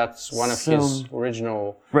Satoshi. That's one of his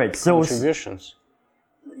original contributions.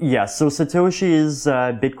 Yeah, so Satoshi's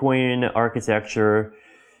Bitcoin architecture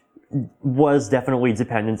was definitely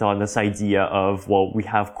dependent on this idea of, well, we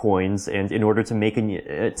have coins, and in order to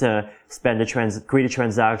create a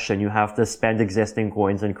transaction, you have to spend existing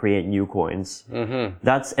coins and create new coins.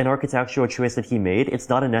 That's an architectural choice that he made. It's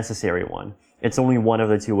not a necessary one. It's only one of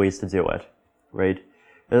the two ways to do it, right?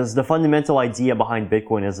 Because the fundamental idea behind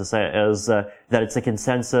Bitcoin is that it's a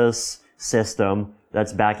consensus system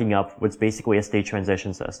that's backing up what's basically a state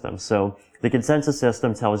transition system. So the consensus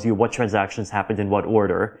system tells you what transactions happened in what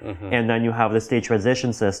order. And then you have the state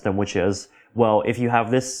transition system, which is, well, if you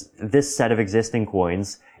have this set of existing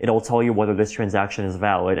coins, it'll tell you whether this transaction is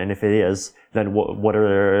valid. And if it is, then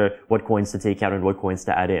what coins to take out and what coins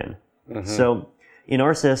to add in. So in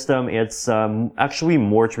our system, it's actually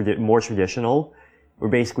more traditional. We're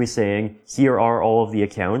basically saying, here are all of the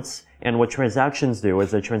accounts. And what transactions do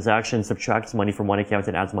is a transaction subtracts money from one account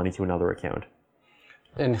and adds money to another account.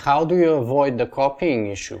 And how do you avoid the copying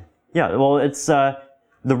issue? Yeah, well, it's, the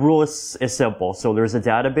rule is simple. So there's a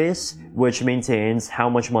database which maintains how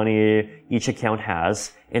much money each account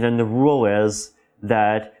has. And then the rule is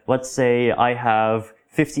that, let's say I have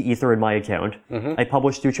 50 Ether in my account. I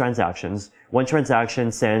publish 2 transactions. One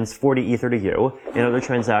transaction sends 40 Ether to you. Another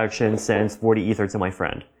transaction sends 40 Ether to my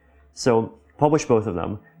friend. So publish both of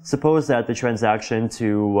them. Suppose that the transaction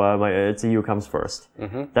to you comes first.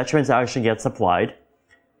 That transaction gets applied.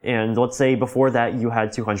 And let's say before that you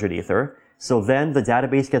had 200 Ether. So then the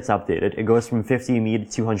database gets updated. It goes from 50 me to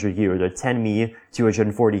 200 U to 10 me,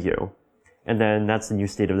 240 U. And then that's the new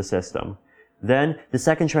state of the system. Then the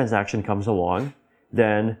second transaction comes along.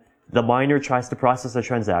 Then the miner tries to process the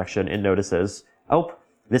transaction and notices, oh,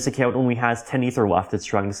 this account only has 10 Ether left. It's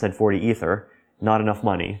trying to send 40 Ether. Not enough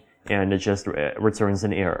money. And it just returns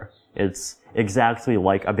an error. It's exactly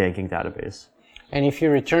like a banking database. And if you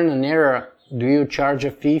return an error, do you charge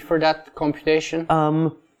a fee for that computation?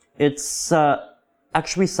 It's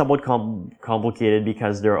actually somewhat complicated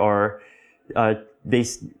because there are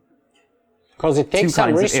because it takes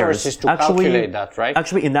some resources to calculate that, right?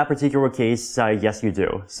 Actually, in that particular case, yes, you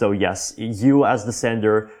do. So yes, you as the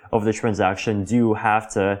sender of the transaction do have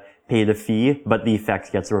to pay the fee, but the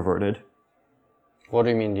effect gets reverted. What do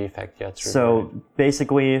you mean the effect gets reverted? So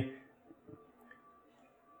basically,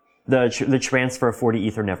 the transfer of 40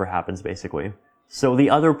 Ether never happens, basically. So the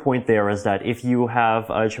other point there is that if you have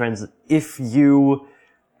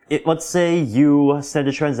let's say you send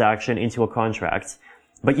a transaction into a contract,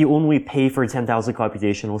 but you only pay for 10,000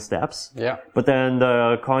 computational steps. Yeah. But then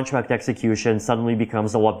the contract execution suddenly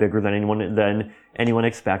becomes a lot bigger than anyone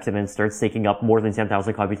expected and starts taking up more than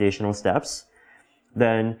 10,000 computational steps.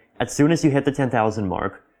 Then as soon as you hit the 10,000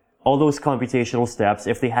 mark, all those computational steps,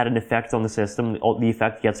 if they had an effect on the system, the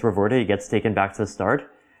effect gets reverted, it gets taken back to the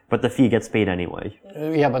start, but the fee gets paid anyway.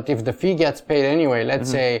 Yeah, but if the fee gets paid anyway,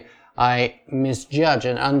 let's say I misjudge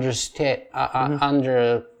and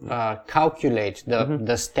calculate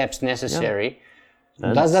the steps necessary.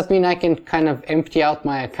 Yeah. Does that mean I can kind of empty out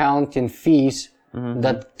my account in fees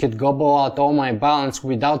that could gobble out all my balance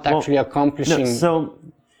without actually accomplishing? No, so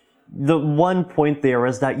the one point there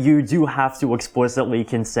is that you do have to explicitly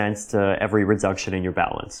consent to every reduction in your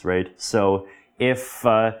balance, right? So if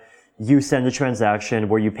you send a transaction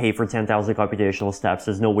where you pay for 10,000 computational steps,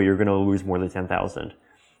 there's no way you're going to lose more than 10,000.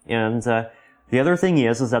 And the other thing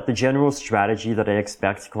is that the general strategy that I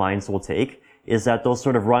expect clients will take is that they'll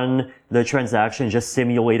sort of run the transaction just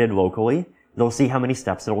simulated locally. They'll see how many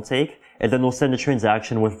steps it'll take, and then they'll send a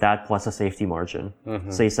transaction with that plus a safety margin.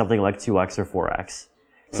 Say something like 2x or 4x.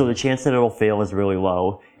 So the chance that it'll fail is really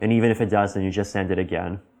low, and even if it does, then you just send it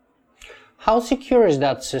again. How secure is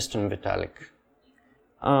that system, Vitalik?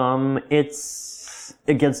 It's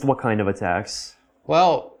against what kind of attacks?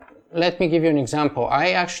 Well, let me give you an example.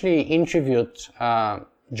 I actually interviewed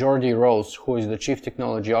Jordi Rose, who is the Chief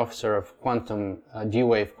Technology Officer of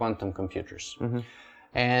D-Wave Quantum Computers.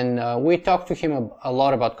 And we talked to him a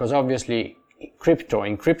lot about, because obviously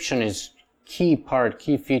encryption is key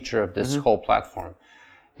feature of this whole platform.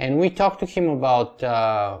 And we talked to him about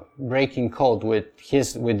breaking code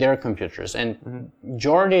with their computers. And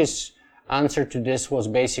Jordi's answer to this was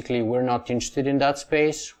basically, we're not interested in that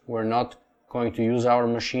space. We're not going to use our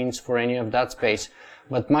machines for any of that space.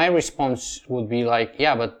 But my response would be like,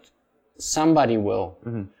 yeah, but somebody will,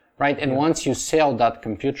 right? And once you sell that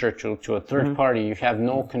computer to a third party, you have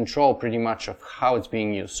no control pretty much of how it's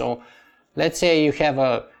being used. So let's say you have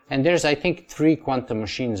and there's, I think, 3 quantum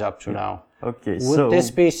machines up to now. Okay, Would this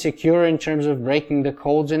be secure in terms of breaking the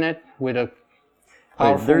codes in it with a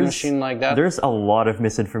powerful machine like that? There's a lot of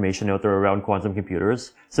misinformation out there around quantum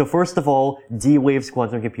computers. So first of all, D-Wave's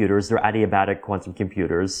quantum computers, they're adiabatic quantum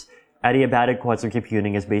computers. Adiabatic quantum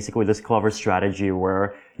computing is basically this clever strategy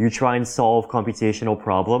where you try and solve computational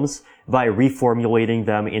problems by reformulating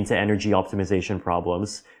them into energy optimization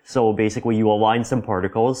problems. So basically you align some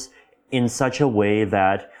particles in such a way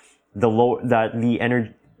that the lower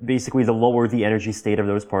the energy state of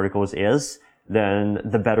those particles is, then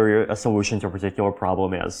the better a solution to a particular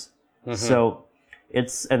problem is. So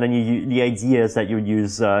and then the idea is that you would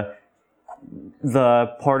use,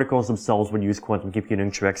 the particles themselves would use quantum computing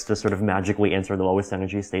tricks to sort of magically enter the lowest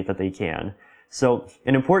energy state that they can. So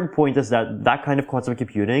an important point is that that kind of quantum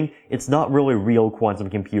computing, it's not really real quantum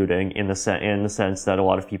computing in the sense that a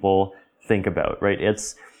lot of people think about, right?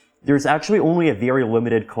 There's actually only a very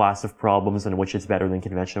limited class of problems in which it's better than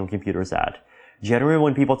conventional computers at. Generally,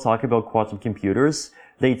 when people talk about quantum computers,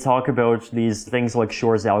 they talk about these things like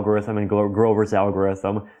Shor's algorithm and Grover's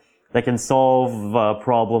algorithm that can solve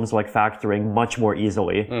problems like factoring much more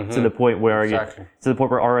easily to the point where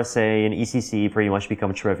RSA and ECC pretty much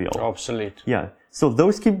become trivial. Obsolete. Yeah. So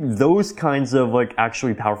those kinds of like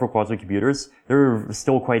actually powerful quantum computers, they're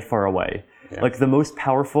still quite far away. Yeah. Like the most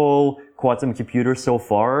powerful quantum computer so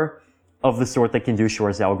far of the sort that can do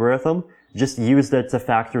Shor's algorithm just used it to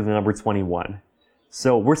factor the number 21.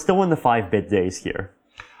 So we're still in the 5-bit days here.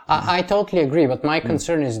 I totally agree, but my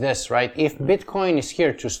concern is this, right? If Bitcoin is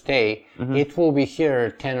here to stay, it will be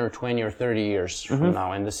here 10 or 20 or 30 years from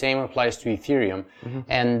now, and the same applies to Ethereum.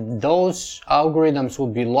 And those algorithms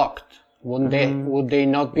would be locked. Would they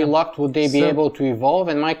not be locked? Would they be able to evolve?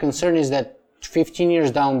 And my concern is that 15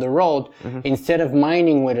 years down the road, instead of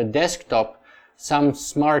mining with a desktop, some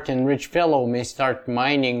smart and rich fellow may start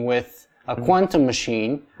mining with a quantum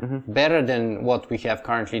machine better than what we have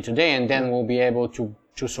currently today, and then we'll be able to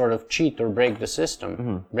sort of cheat or break the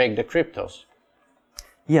system, break the cryptos.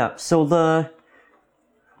 Yeah, so the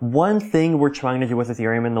one thing we're trying to do with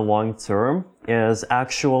Ethereum in the long term is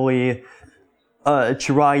actually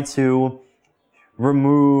try to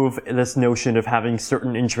remove this notion of having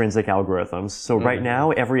certain intrinsic algorithms. So right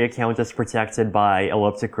now, every account is protected by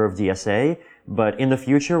elliptic curve DSA, but in the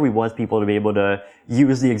future, we want people to be able to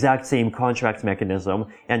use the exact same contract mechanism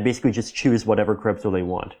and basically just choose whatever crypto they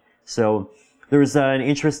want. So there's an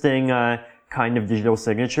interesting kind of digital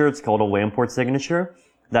signature. It's called a Lamport signature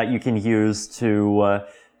that you can use to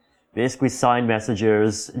basically sign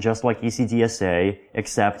messages just like ECDSA,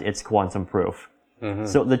 except it's quantum proof.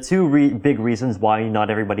 So the two big reasons why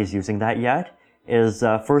not everybody's using that yet is,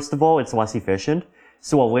 first of all, it's less efficient.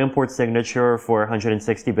 So a Lamport signature for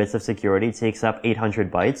 160 bits of security takes up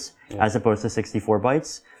 800 bytes as opposed to 64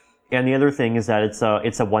 bytes. And the other thing is that it's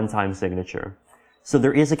a one-time signature. So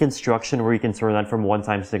there is a construction where you can turn that from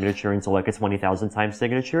one-time signature into like a 20,000 times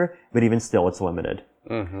signature, but even still it's limited.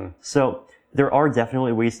 So there are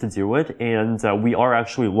definitely ways to do it, and we are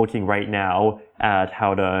actually looking right now at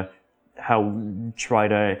how try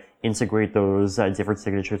to integrate those different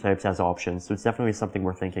signature types as options. So it's definitely something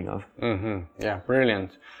we're thinking of. Yeah,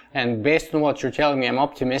 brilliant. And based on what you're telling me, I'm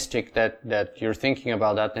optimistic that you're thinking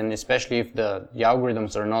about that, and especially if the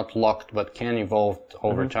algorithms are not locked but can evolve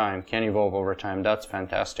over time. That's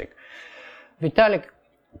fantastic. Vitalik,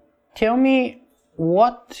 tell me,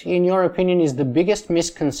 what, in your opinion, is the biggest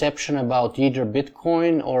misconception about either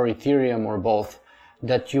Bitcoin or Ethereum or both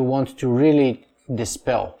that you want to really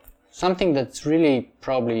dispel? Something that's really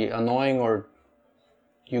probably annoying or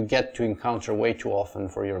you get to encounter way too often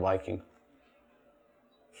for your liking.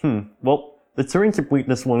 Well, the Turing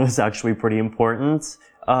completeness one is actually pretty important.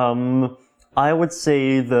 I would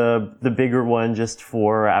say the bigger one just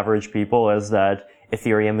for average people is that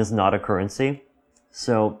Ethereum is not a currency.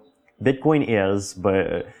 So Bitcoin is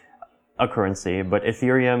a currency, but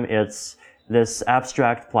Ethereum, it's this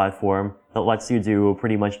abstract platform that lets you do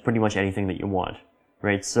pretty much anything that you want.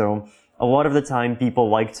 Right, so a lot of the time people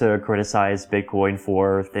like to criticize Bitcoin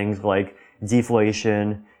for things like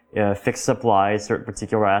deflation, fixed supply, certain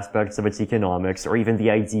particular aspects of its economics, or even the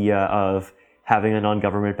idea of having a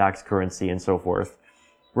non-government-backed currency and so forth.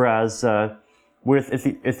 Whereas with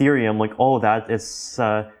Ethereum, like all of that is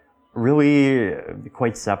really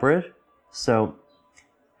quite separate. So,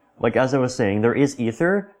 like as I was saying, there is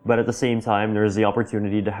Ether, but at the same time, there's the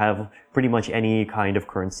opportunity to have pretty much any kind of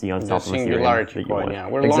currency on top of Ethereum. Singularity coin, yeah.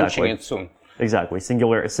 We're launching it soon. Exactly.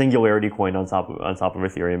 Singularity coin on top of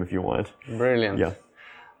Ethereum if you want. Brilliant. Yeah.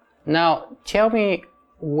 Now, tell me,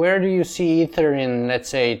 where do you see Ether in, let's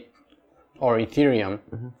say, or Ethereum,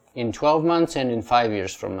 in 12 months and in 5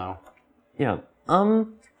 years from now? Yeah.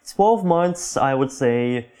 12 months, I would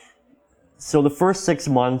say. So the first 6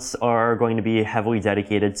 months are going to be heavily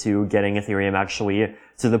dedicated to getting Ethereum actually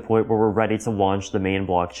to the point where we're ready to launch the main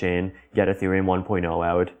blockchain, get Ethereum 1.0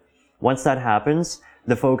 out. Once that happens,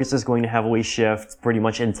 the focus is going to heavily shift pretty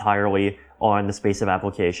much entirely on the space of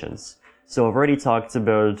applications. So I've already talked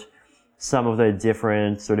about some of the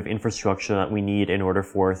different sort of infrastructure that we need in order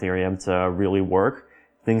for Ethereum to really work.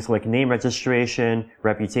 Things like name registration,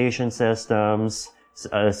 reputation systems,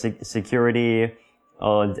 security,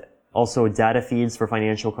 Also, data feeds for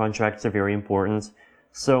financial contracts are very important.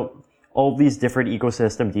 So all these different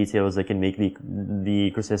ecosystem details that can make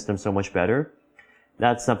the ecosystem so much better.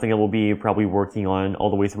 That's something that we'll be probably working on all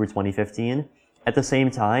the way through 2015. At the same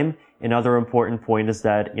time, another important point is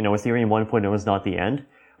that, Ethereum 1.0 is not the end.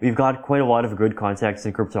 We've got quite a lot of good context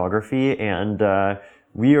in cryptography, and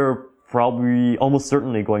we are probably almost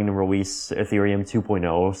certainly going to release Ethereum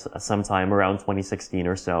 2.0 sometime around 2016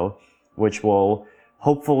 or so, which will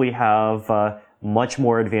hopefully have much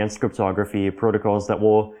more advanced cryptography protocols that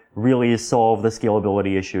will really solve the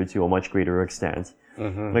scalability issue to a much greater extent.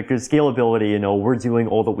 Because scalability, we're doing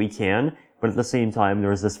all that we can, but at the same time,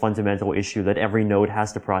 there's this fundamental issue that every node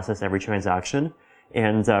has to process every transaction.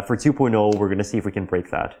 And for 2.0, we're going to see if we can break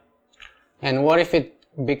that. And what if it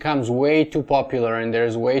becomes way too popular and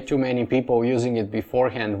there's way too many people using it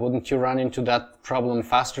beforehand? Wouldn't you run into that problem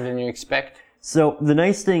faster than you expect? So the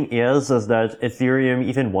nice thing is that Ethereum,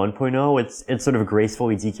 even 1.0, it sort of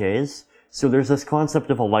gracefully decays. So there's this concept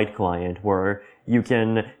of a light client where you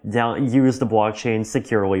can use the blockchain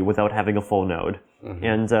securely without having a full node.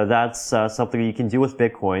 And that's something you can do with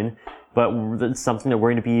Bitcoin, but it's something that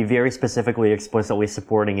we're going to be very specifically, explicitly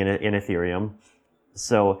supporting in Ethereum.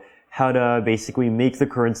 So how to basically make the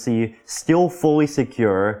currency still fully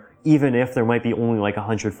secure, even if there might be only like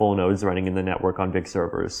 100 full nodes running in the network on big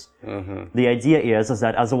servers. The idea is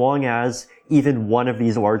that as long as even one of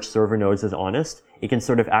these large server nodes is honest, it can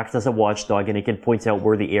sort of act as a watchdog, and it can point out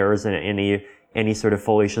where the errors and any sort of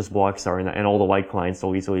fallacious blocks are, and all the light clients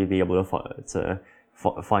will easily be able to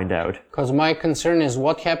find out. Because my concern is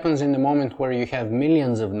what happens in the moment where you have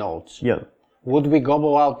millions of nodes. Yeah. Would we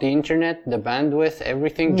gobble out the internet, the bandwidth,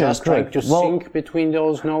 everything, just trying to sync between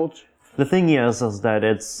those nodes? The thing is that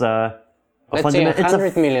it's let's say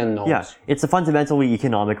 100 million nodes. Yeah, it's a fundamentally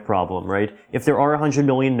economic problem, right? If there are 100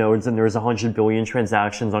 million nodes and there's 100 billion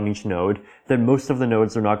transactions on each node, then most of the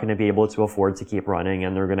nodes are not going to be able to afford to keep running,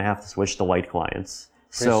 and they're going to have to switch to light clients.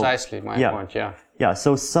 Precisely my point, yeah. Yeah,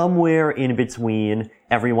 so somewhere in between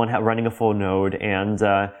everyone running a full node and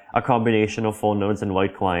a combination of full nodes and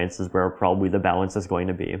light clients is where probably the balance is going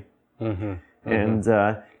to be. And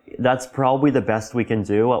that's probably the best we can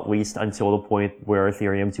do, at least until the point where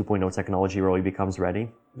Ethereum 2.0 technology really becomes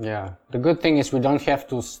ready. Yeah. The good thing is we don't have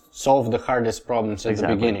to solve the hardest problems at the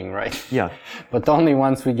beginning, right? Yeah. But only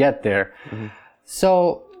once we get there.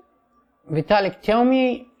 So, Vitalik, tell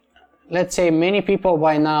me, let's say many people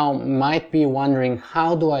by now might be wondering,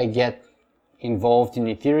 how do I get involved in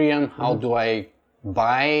Ethereum? How do I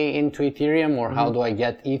buy into Ethereum, or how do I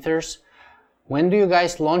get ethers? When do you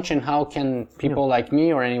guys launch, and how can people like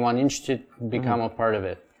me or anyone interested become a part of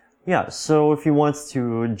it? Yeah, so if you want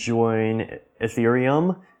to join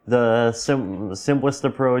Ethereum, the simplest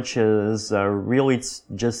approach is really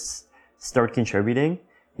just start contributing.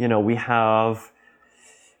 We have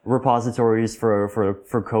repositories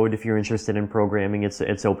for code if you're interested in programming.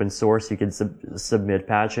 It's open source. You can submit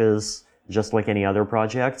patches just like any other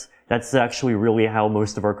project. That's actually really how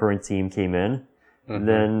most of our current team came in.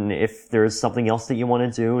 Then if there's something else that you want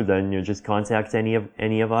to do, then you just contact any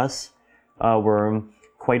of us. We're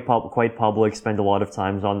quite public, spend a lot of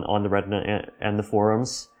time on the Reddit and the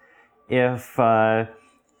forums. If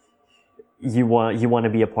you want to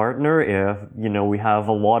be a partner, if we have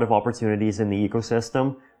a lot of opportunities in the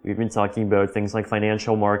ecosystem. We've been talking about things like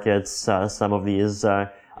financial markets, some of these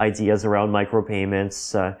ideas around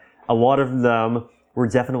micropayments. A lot of them we're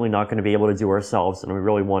definitely not going to be able to do ourselves, and we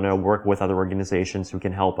really want to work with other organizations who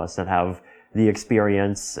can help us, that have the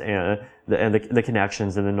experience and the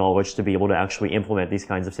connections and the knowledge to be able to actually implement these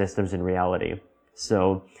kinds of systems in reality.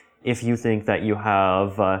 So if you think that you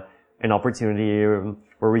have an opportunity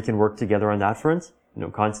where we can work together on that front,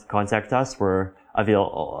 contact us. We're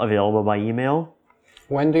available by email.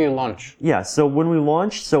 When do you launch? Yeah, so when we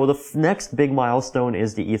launch, the next big milestone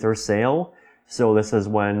is the Ether sale. So this is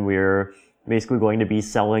when we're basically going to be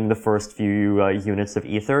selling the first few units of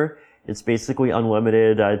Ether. It's basically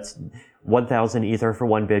unlimited at 1,000 Ether for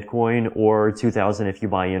 1 Bitcoin, or 2,000 if you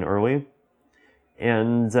buy in early.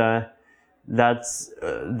 And that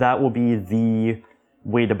will be the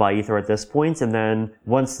way to buy Ether at this point. And then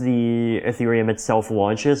once the Ethereum itself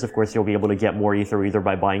launches, of course, you'll be able to get more Ether either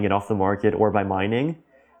by buying it off the market or by mining.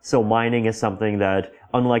 So mining is something that,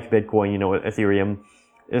 unlike Bitcoin, Ethereum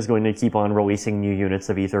is going to keep on releasing new units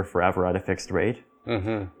of Ether forever at a fixed rate.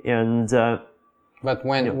 Mm-hmm. And but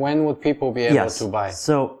when would people be able to buy?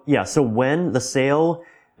 So when the sale,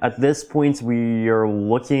 at this point we are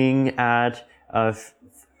looking at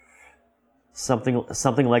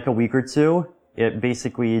something like a week or two. It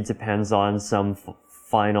basically depends on some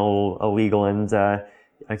final legal and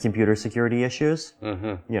computer security issues.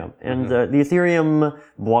 Yeah. And the Ethereum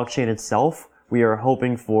blockchain itself, we are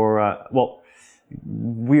hoping for,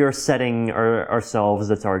 we are setting ourselves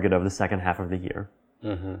the target of the second half of the year.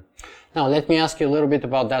 Now, let me ask you a little bit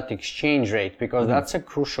about that exchange rate, because that's a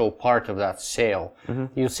crucial part of that sale.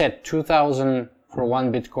 You said 2,000 for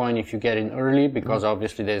one Bitcoin if you get in early, because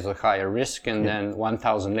obviously there's a higher risk, and then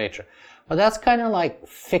 1,000 later. But that's kind of like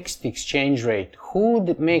fixed exchange rate. Who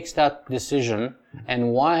makes that decision,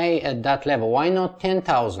 and why at that level? Why not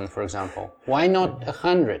 10,000, for example? Why not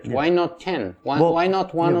 100? Why not 10? Why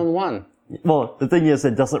not one-on-one? Well, the thing is,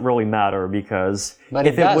 it doesn't really matter, because but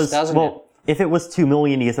if it does, doesn't it? If it was 2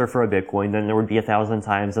 million Ether for a Bitcoin, then there would be 1,000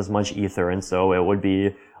 times as much Ether, and so it would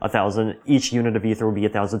be 1,000, each unit of Ether would be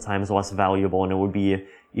 1,000 times less valuable, and it would be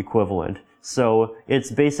equivalent. So it's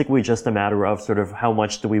basically just a matter of sort of how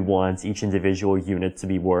much do we want each individual unit to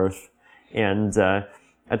be worth. And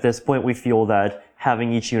at this point, we feel that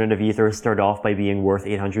having each unit of Ether start off by being worth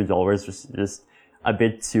 $800 is just a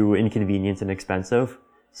bit too inconvenient and expensive.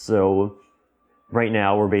 So right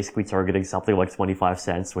now, we're basically targeting something like 25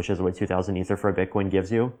 cents, which is what 2,000 Ether for a Bitcoin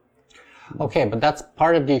gives you. Okay, but that's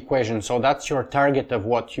part of the equation. So that's your target of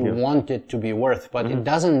what you want it to be worth, but it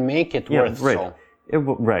doesn't make it worth so.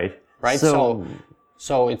 Right. Right?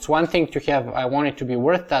 So it's one thing to have, I want it to be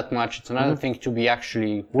worth that much. It's another thing to be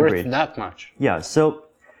actually worth that much. Yeah, so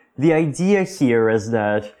the idea here is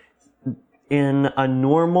that in a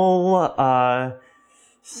normal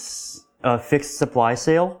fixed supply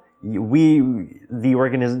sale, the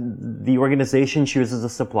organization chooses the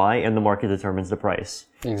supply and the market determines the price.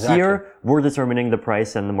 Exactly. Here, we're determining the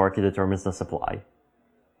price and the market determines the supply.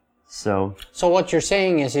 So what you're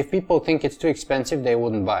saying is if people think it's too expensive, they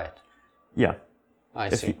wouldn't buy it. Yeah. I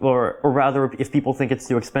see. Or rather, if people think it's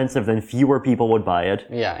too expensive, then fewer people would buy it.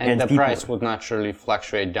 Yeah, and the price would naturally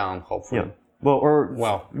fluctuate down, hopefully.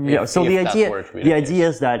 Yeah. So the idea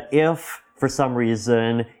is that if for some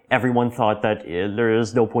reason everyone thought that there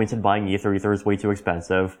is no point in buying Ether is way too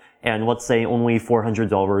expensive, and let's say only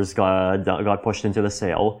 $400 got pushed into the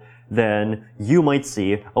sale, then you might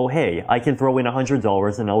see, oh hey, I can throw in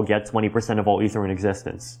 $100 and I'll get 20% of all Ether in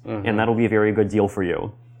existence. And that'll be a very good deal for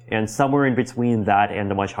you. And somewhere in between that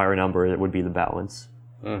and a much higher number, it would be the balance.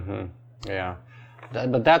 Yeah.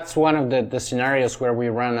 But that's one of the scenarios where we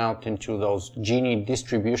run out into those Gini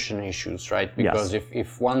distribution issues, right? Because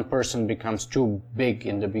if one person becomes too big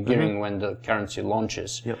in the beginning when the currency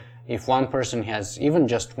launches, if one person has even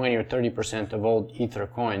just 20 or 30% of all Ether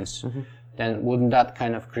coins, then wouldn't that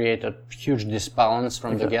kind of create a huge disbalance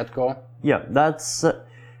from the get-go? Yeah, that's...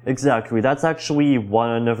 Exactly. That's actually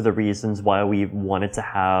one of the reasons why we wanted to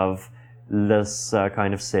have this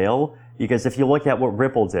kind of sale. Because if you look at what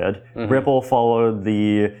Ripple did, Ripple followed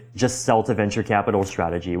the just sell to venture capital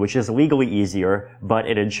strategy, which is legally easier, but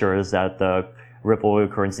it ensures that the Ripple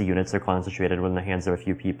currency units are concentrated in the hands of a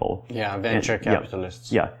few people. Yeah, venture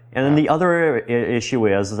capitalists. Yeah. And then the other issue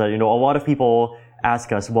is that, a lot of people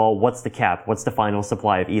ask us, well, what's the cap? What's the final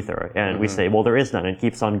supply of Ether? And we say, well, there is none. It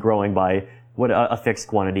keeps on growing by a fixed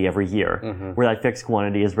quantity every year, where that fixed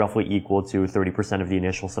quantity is roughly equal to 30% of the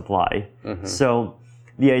initial supply. So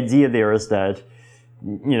the idea there is that,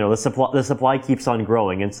 the supply keeps on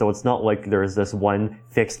growing, and so it's not like there's this one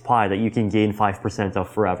fixed pie that you can gain 5% of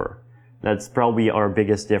forever. That's probably our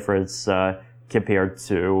biggest difference compared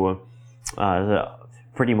to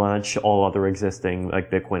pretty much all other existing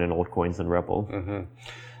like Bitcoin and altcoins and Ripple.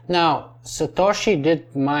 Now, Satoshi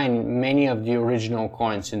did mine many of the original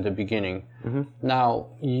coins in the beginning. Now,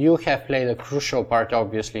 you have played a crucial part,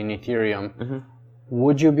 obviously, in Ethereum.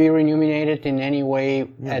 Would you be remunerated in any way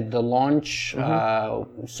at the launch?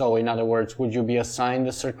 So, in other words, would you be assigned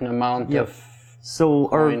a certain amount of So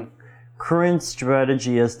coin? Our current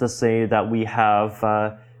strategy is to say that we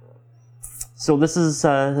have... so this is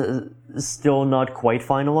still not quite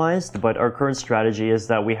finalized, but our current strategy is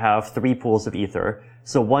that we have 3 pools of Ether.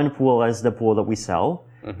 So one pool is the pool that we sell.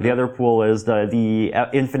 The other pool is the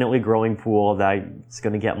infinitely growing pool that's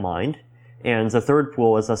going to get mined. And the third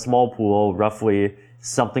pool is a small pool, roughly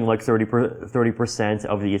something like 30%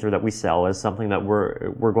 of the Ether that we sell is something that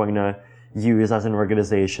we're going to use as an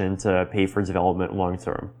organization to pay for development long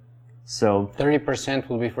term. So 30%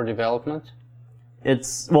 will be for development?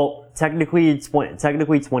 It's, technically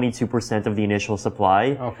 22% of the initial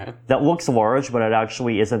supply. Okay. That looks large, but it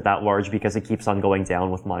actually isn't that large because it keeps on going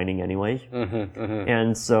down with mining anyway.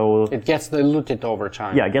 And so... It gets diluted over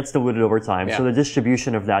time. Yeah, it gets diluted over time. So the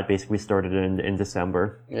distribution of that basically started in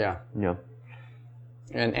December. Yeah. Yeah.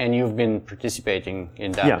 And you've been participating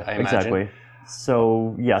in that, I imagine. Exactly.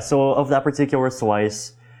 So, so of that particular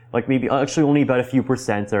slice, like maybe actually only about a few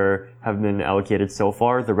percent have been allocated so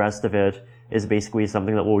far. The rest of it is basically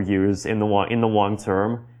something that we'll use in the long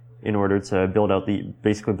term in order to build out the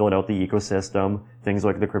ecosystem, things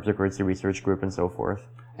like the cryptocurrency research group and so forth.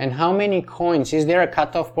 And how many coins? Is there a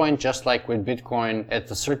cutoff point, just like with Bitcoin?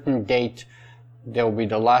 At a certain date, there will be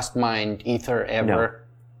the last mined Ether ever. No.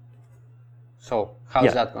 So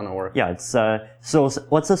how's that going to work? Yeah, it's so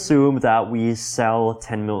let's assume that we sell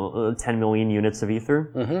 10 million units of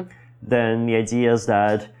Ether. Mm-hmm. Then the idea is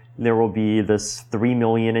that there will be this 3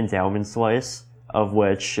 million endowment slice, of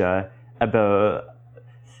which about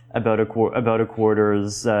a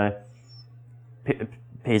quarter's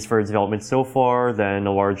pays for development so far. Then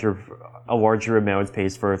a larger amount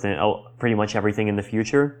pays for pretty much everything in the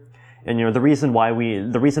future. And the reason why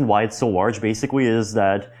it's so large basically is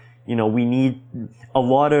that we need a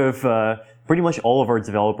lot of pretty much all of our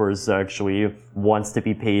developers actually wants to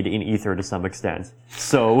be paid in Ether to some extent.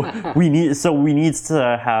 So we need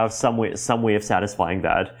to have some way of satisfying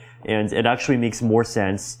that. And it actually makes more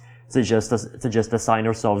sense to just assign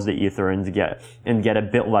ourselves the Ether and get a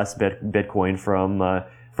bit less Bitcoin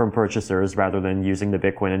from purchasers rather than using the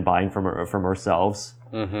Bitcoin and buying from ourselves.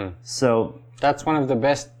 Mm-hmm. So that's one of the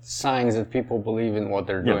best signs that people believe in what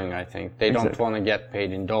they're doing. I think they don't want to get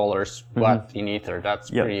paid in dollars, but in Ether.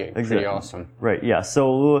 That's pretty awesome. Right. Yeah.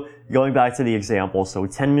 So going back to the example, so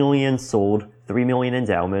 10 million sold, 3 million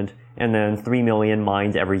endowment, and then 3 million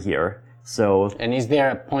mined every year. So. And is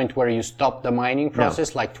there a point where you stop the mining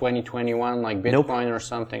process, like 2021, like Bitcoin or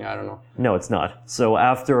something? I don't know. No, it's not. So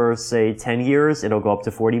after, say, 10 years, it'll go up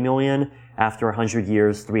to 40 million. After 100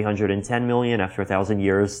 years, 310 million. After 1,000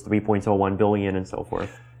 years, 3.01 billion, and so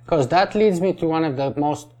forth. Because that leads me to one of the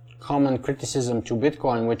most common criticism to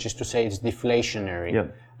Bitcoin, which is to say it's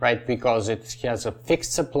deflationary, right? Because it has a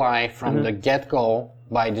fixed supply from the get-go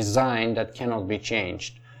by design that cannot be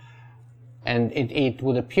changed. And it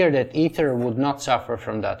would appear that Ether would not suffer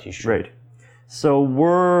from that issue. Right. So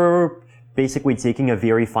we're basically taking a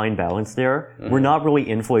very fine balance there. Mm-hmm. We're not really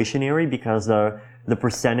inflationary because the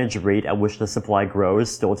percentage rate at which the supply grows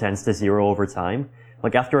still tends to zero over time.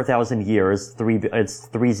 Like after 1,000 years, it's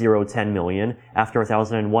 3010 million. After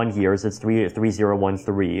 1,001 years, it's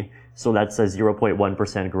 3013. So that's a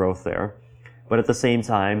 0.1% growth there. But at the same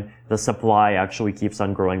time, the supply actually keeps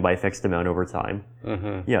on growing by a fixed amount over time.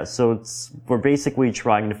 Mm-hmm. Yeah, so we're basically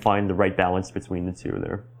trying to find the right balance between the two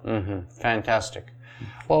there. Mm-hmm. Fantastic.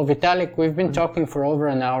 Well, Vitalik, we've been talking for over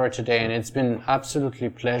an hour today, and it's been absolutely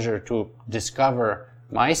pleasure to discover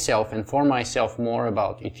myself and for myself more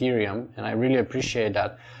about Ethereum, and I really appreciate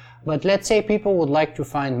that. But let's say people would like to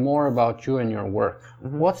find more about you and your work.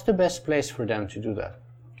 Mm-hmm. What's the best place for them to do that?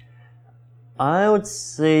 I would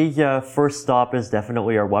say first stop is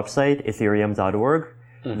definitely our website, ethereum.org.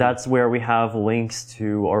 Mm-hmm. That's where we have links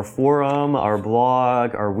to our forum, our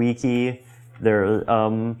blog, our wiki. There,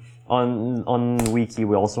 on wiki,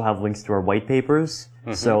 we also have links to our white papers.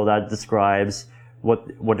 Mm-hmm. So that describes what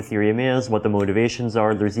Ethereum is, what the motivations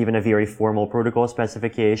are. There's even a very formal protocol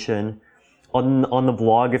specification. On the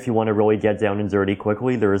blog, if you want to really get down and dirty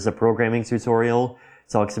quickly, there is a programming tutorial.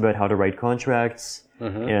 It talks about how to write contracts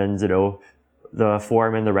and, the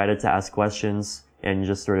forum and the Reddit to ask questions and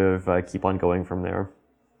just sort of keep on going from there.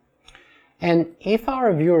 And if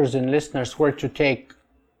our viewers and listeners were to take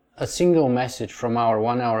a single message from our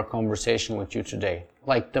 1 hour conversation with you today,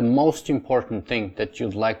 like the most important thing that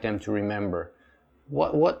you'd like them to remember,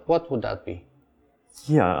 what would that be?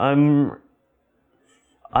 Yeah,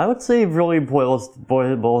 I would say it really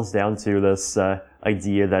boils down to this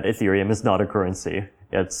idea that Ethereum is not a currency.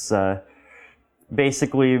 It's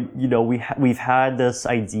basically, we've had this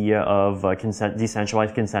idea of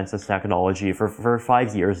decentralized consensus technology for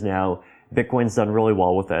 5 years now. Bitcoin's done really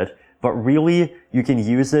well with it, but really you can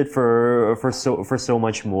use it for so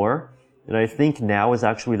much more. And I think now is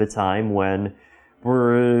actually the time when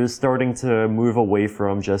we're starting to move away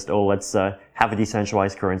from just, let's have a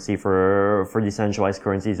decentralized currency for decentralized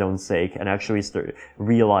currency's own sake, and actually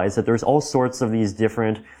realize that there's all sorts of these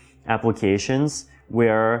different applications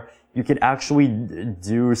where you can actually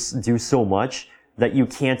do so much that you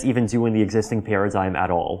can't even do in the existing paradigm at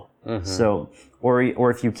all. Mm-hmm. So, or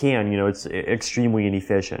if you can, it's extremely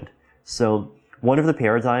inefficient. So one of the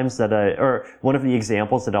paradigms one of the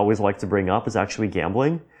examples that I always like to bring up is actually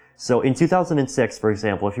gambling. So in 2006, for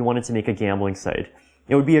example, if you wanted to make a gambling site,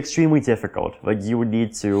 it would be extremely difficult. Like you would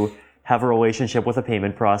need to have a relationship with a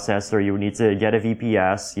payment processor, you would need to get a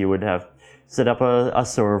VPS, you would have set up a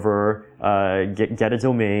server, get a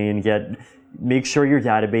domain, make sure your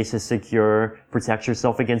database is secure, protect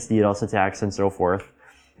yourself against DDoS attacks and so forth.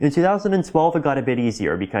 In 2012, it got a bit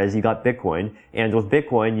easier because you got Bitcoin, and with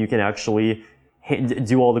Bitcoin, you can actually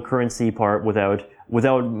do all the currency part without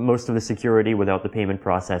most of the security, without the payment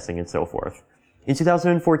processing, and so forth. In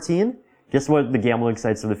 2014, guess what the gambling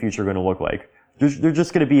sites of the future are going to look like? They're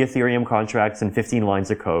just going to be Ethereum contracts and 15 lines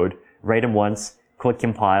of code. Write them once, click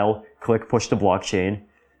compile, click push to blockchain.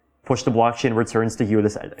 Push the blockchain returns to you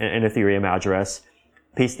an Ethereum address.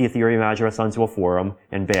 Paste the Ethereum address onto a forum,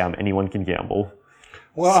 and bam, anyone can gamble.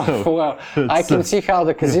 Well, I can see how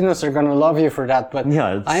the casinos are going to love you for that, but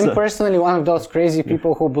I'm personally one of those crazy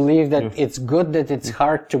people who believe that it's good that it's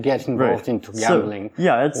hard to get involved into gambling. So,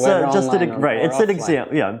 yeah, it's just it's an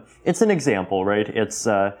example. Yeah, it's an example, right? It's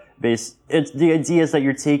the idea is that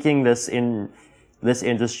you're taking this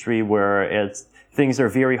industry where things are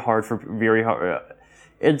very hard.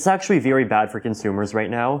 It's actually very bad for consumers right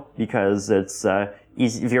now because it's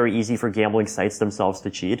very easy for gambling sites themselves to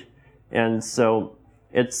cheat, and so.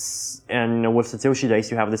 And with Satoshi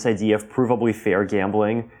Dice, you have this idea of provably fair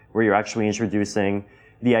gambling, where you're actually introducing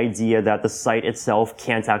the idea that the site itself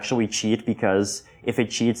can't actually cheat because if it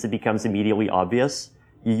cheats, it becomes immediately obvious.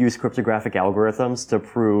 You use cryptographic algorithms to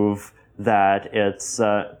prove that it's,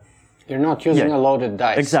 you're not using a loaded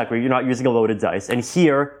dice. Exactly. You're not using a loaded dice. And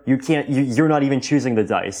here, you're not even choosing the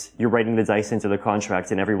dice. You're writing the dice into the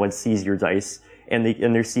contract and everyone sees your dice. And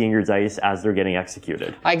they're seeing your dice as they're getting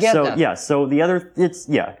executed. I get that. So the other,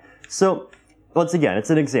 So, once again, it's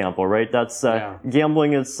an example, right? That's,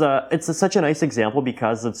 gambling is, such a nice example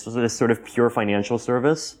because it's this sort of pure financial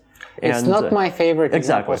service. It's not my favorite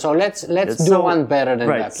example. So let's do one better than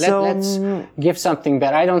that. Let's give something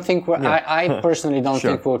better. I don't think, I personally don't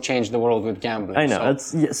think we'll change the world with gambling. I know.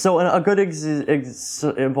 So a good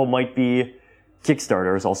example might be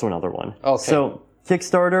Kickstarter is also another one. Okay. So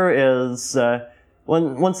Kickstarter is,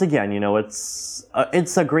 once again,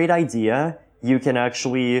 it's a great idea. You can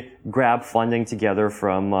actually grab funding together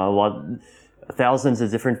from thousands of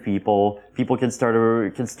different people. People can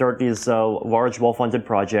start these large, well-funded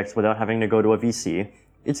projects without having to go to a VC.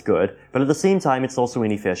 It's good, but at the same time, it's also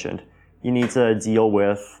inefficient. You need to deal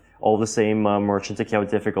with all the same merchant account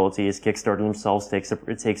difficulties. Kickstarter themselves takes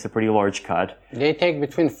a pretty large cut. They take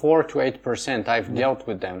between 4 to 8%. I've dealt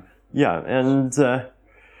with them. Yeah, and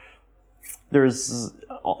there's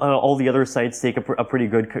all the other sites take a pretty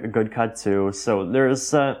good cut too. So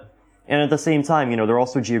there's and at the same time, they're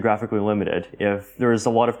also geographically limited. If there's a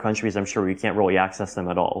lot of countries, I'm sure you can't really access them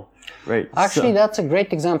at all, right? Actually, that's a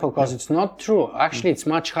great example because it's not true. Actually, it's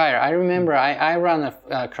much higher. I remember I ran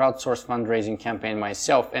a crowdsourced fundraising campaign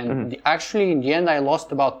myself, and actually, in the end, I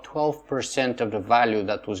lost about 12% of the value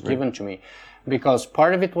that was given to me. Because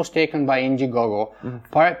part of it was taken by Indiegogo,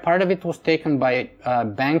 part of it was taken by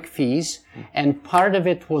bank fees, and part of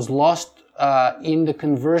it was lost in the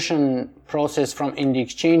conversion process in the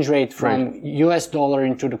exchange rate from US dollar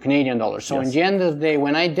into the Canadian dollar. So in the end of the day,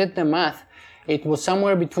 when I did the math, it was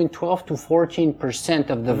somewhere between 12 to 14%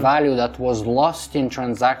 of the value that was lost in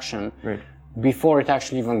transaction before it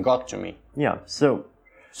actually even got to me. Yeah,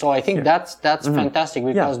 So I think that's fantastic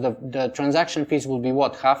because the transaction fees will be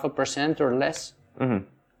what, 0.5% or less?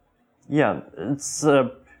 Yeah, it's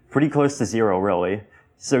pretty close to zero, really.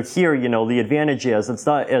 So here, the advantage is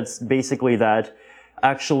it's basically that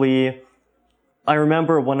actually, I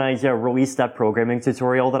remember when I released that programming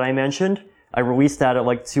tutorial that I mentioned, I released that at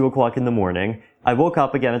like 2 o'clock in the morning. I woke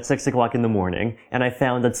up again at 6 o'clock in the morning, and I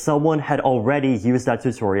found that someone had already used that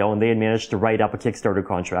tutorial and they had managed to write up a Kickstarter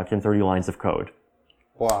contract in 30 lines of code.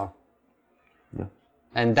 Wow. Yeah.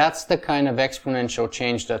 And that's the kind of exponential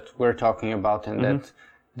change that we're talking about and that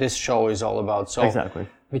this show is all about. So, exactly.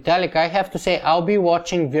 Vitalik, I have to say, I'll be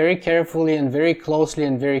watching very carefully and very closely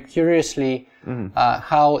and very curiously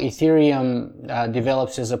how Ethereum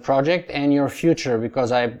develops as a project and your future,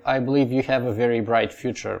 because I believe you have a very bright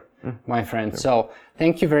future, my friend. Sure. So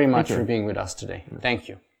thank you very much for being with us today. Thank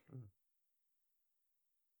you.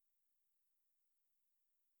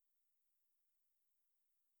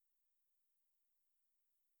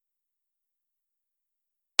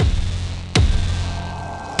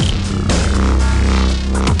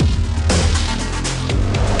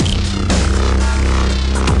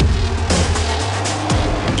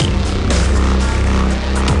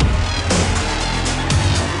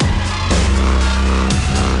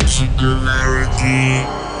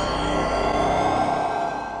 Singularity.